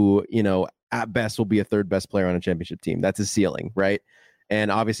who, at best will be a third best player on a championship team. That's his ceiling, right? And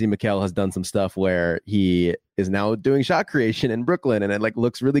obviously Mikal has done some stuff where he is now doing shot creation in Brooklyn, and it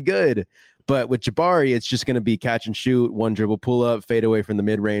looks really good. But with Jabari, it's just going to be catch and shoot, one dribble pull up, fade away from the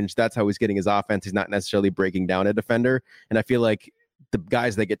mid range. That's how he's getting his offense. He's not necessarily breaking down a defender. And I feel like the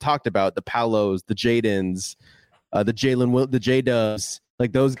guys that get talked about, the Palos, the Jadens, the J-Dubs,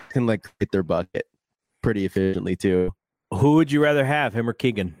 like those can hit their bucket pretty efficiently too. Who would you rather have, him or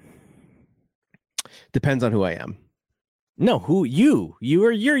Keegan? Depends on who I am. No, who you're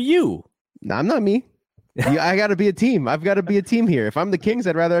you. No, I'm not me. I got to be a team. I've got to be a team here. If I'm the Kings,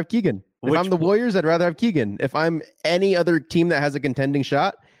 I'd rather have Keegan. If I'm the Warriors, I'd rather have Keegan. If I'm any other team that has a contending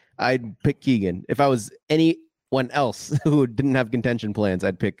shot, I'd pick Keegan. If I was anyone else who didn't have contention plans,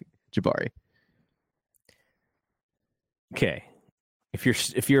 I'd pick Jabari. Okay.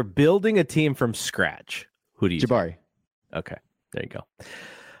 If you're building a team from scratch, who do you Jabari. Okay. There you go.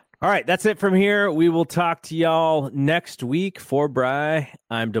 All right, that's it from here. We will talk to y'all next week. For Bry,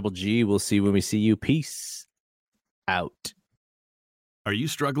 I'm Double G. We'll see you when we see you. Peace out. Are you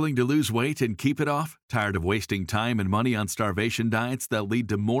struggling to lose weight and keep it off? Tired of wasting time and money on starvation diets that lead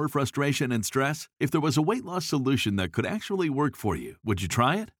to more frustration and stress? If there was a weight loss solution that could actually work for you, would you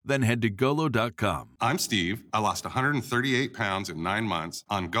try it? Then head to Golo.com. I'm Steve. I lost 138 pounds in 9 months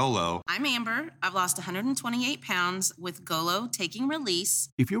on Golo. I'm Amber. I've lost 128 pounds with Golo Taking Release.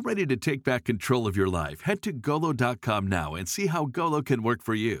 If you're ready to take back control of your life, head to Golo.com now and see how Golo can work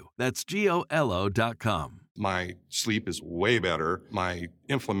for you. That's GOLO.com. My sleep is way better. My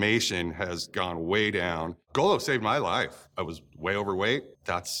inflammation has gone way down. Golo saved my life. I was way overweight.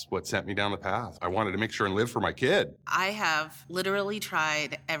 That's what sent me down the path. I wanted to make sure and live for my kid. I have literally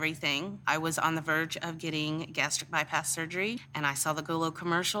tried everything. I was on the verge of getting gastric bypass surgery, and I saw the Golo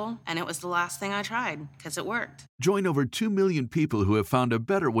commercial, and it was the last thing I tried because it worked. Join over 2 million people who have found a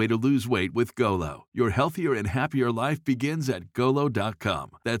better way to lose weight with Golo. Your healthier and happier life begins at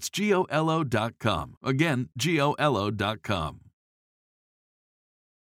Golo.com. That's GOLO.com. Again, GOLO.com.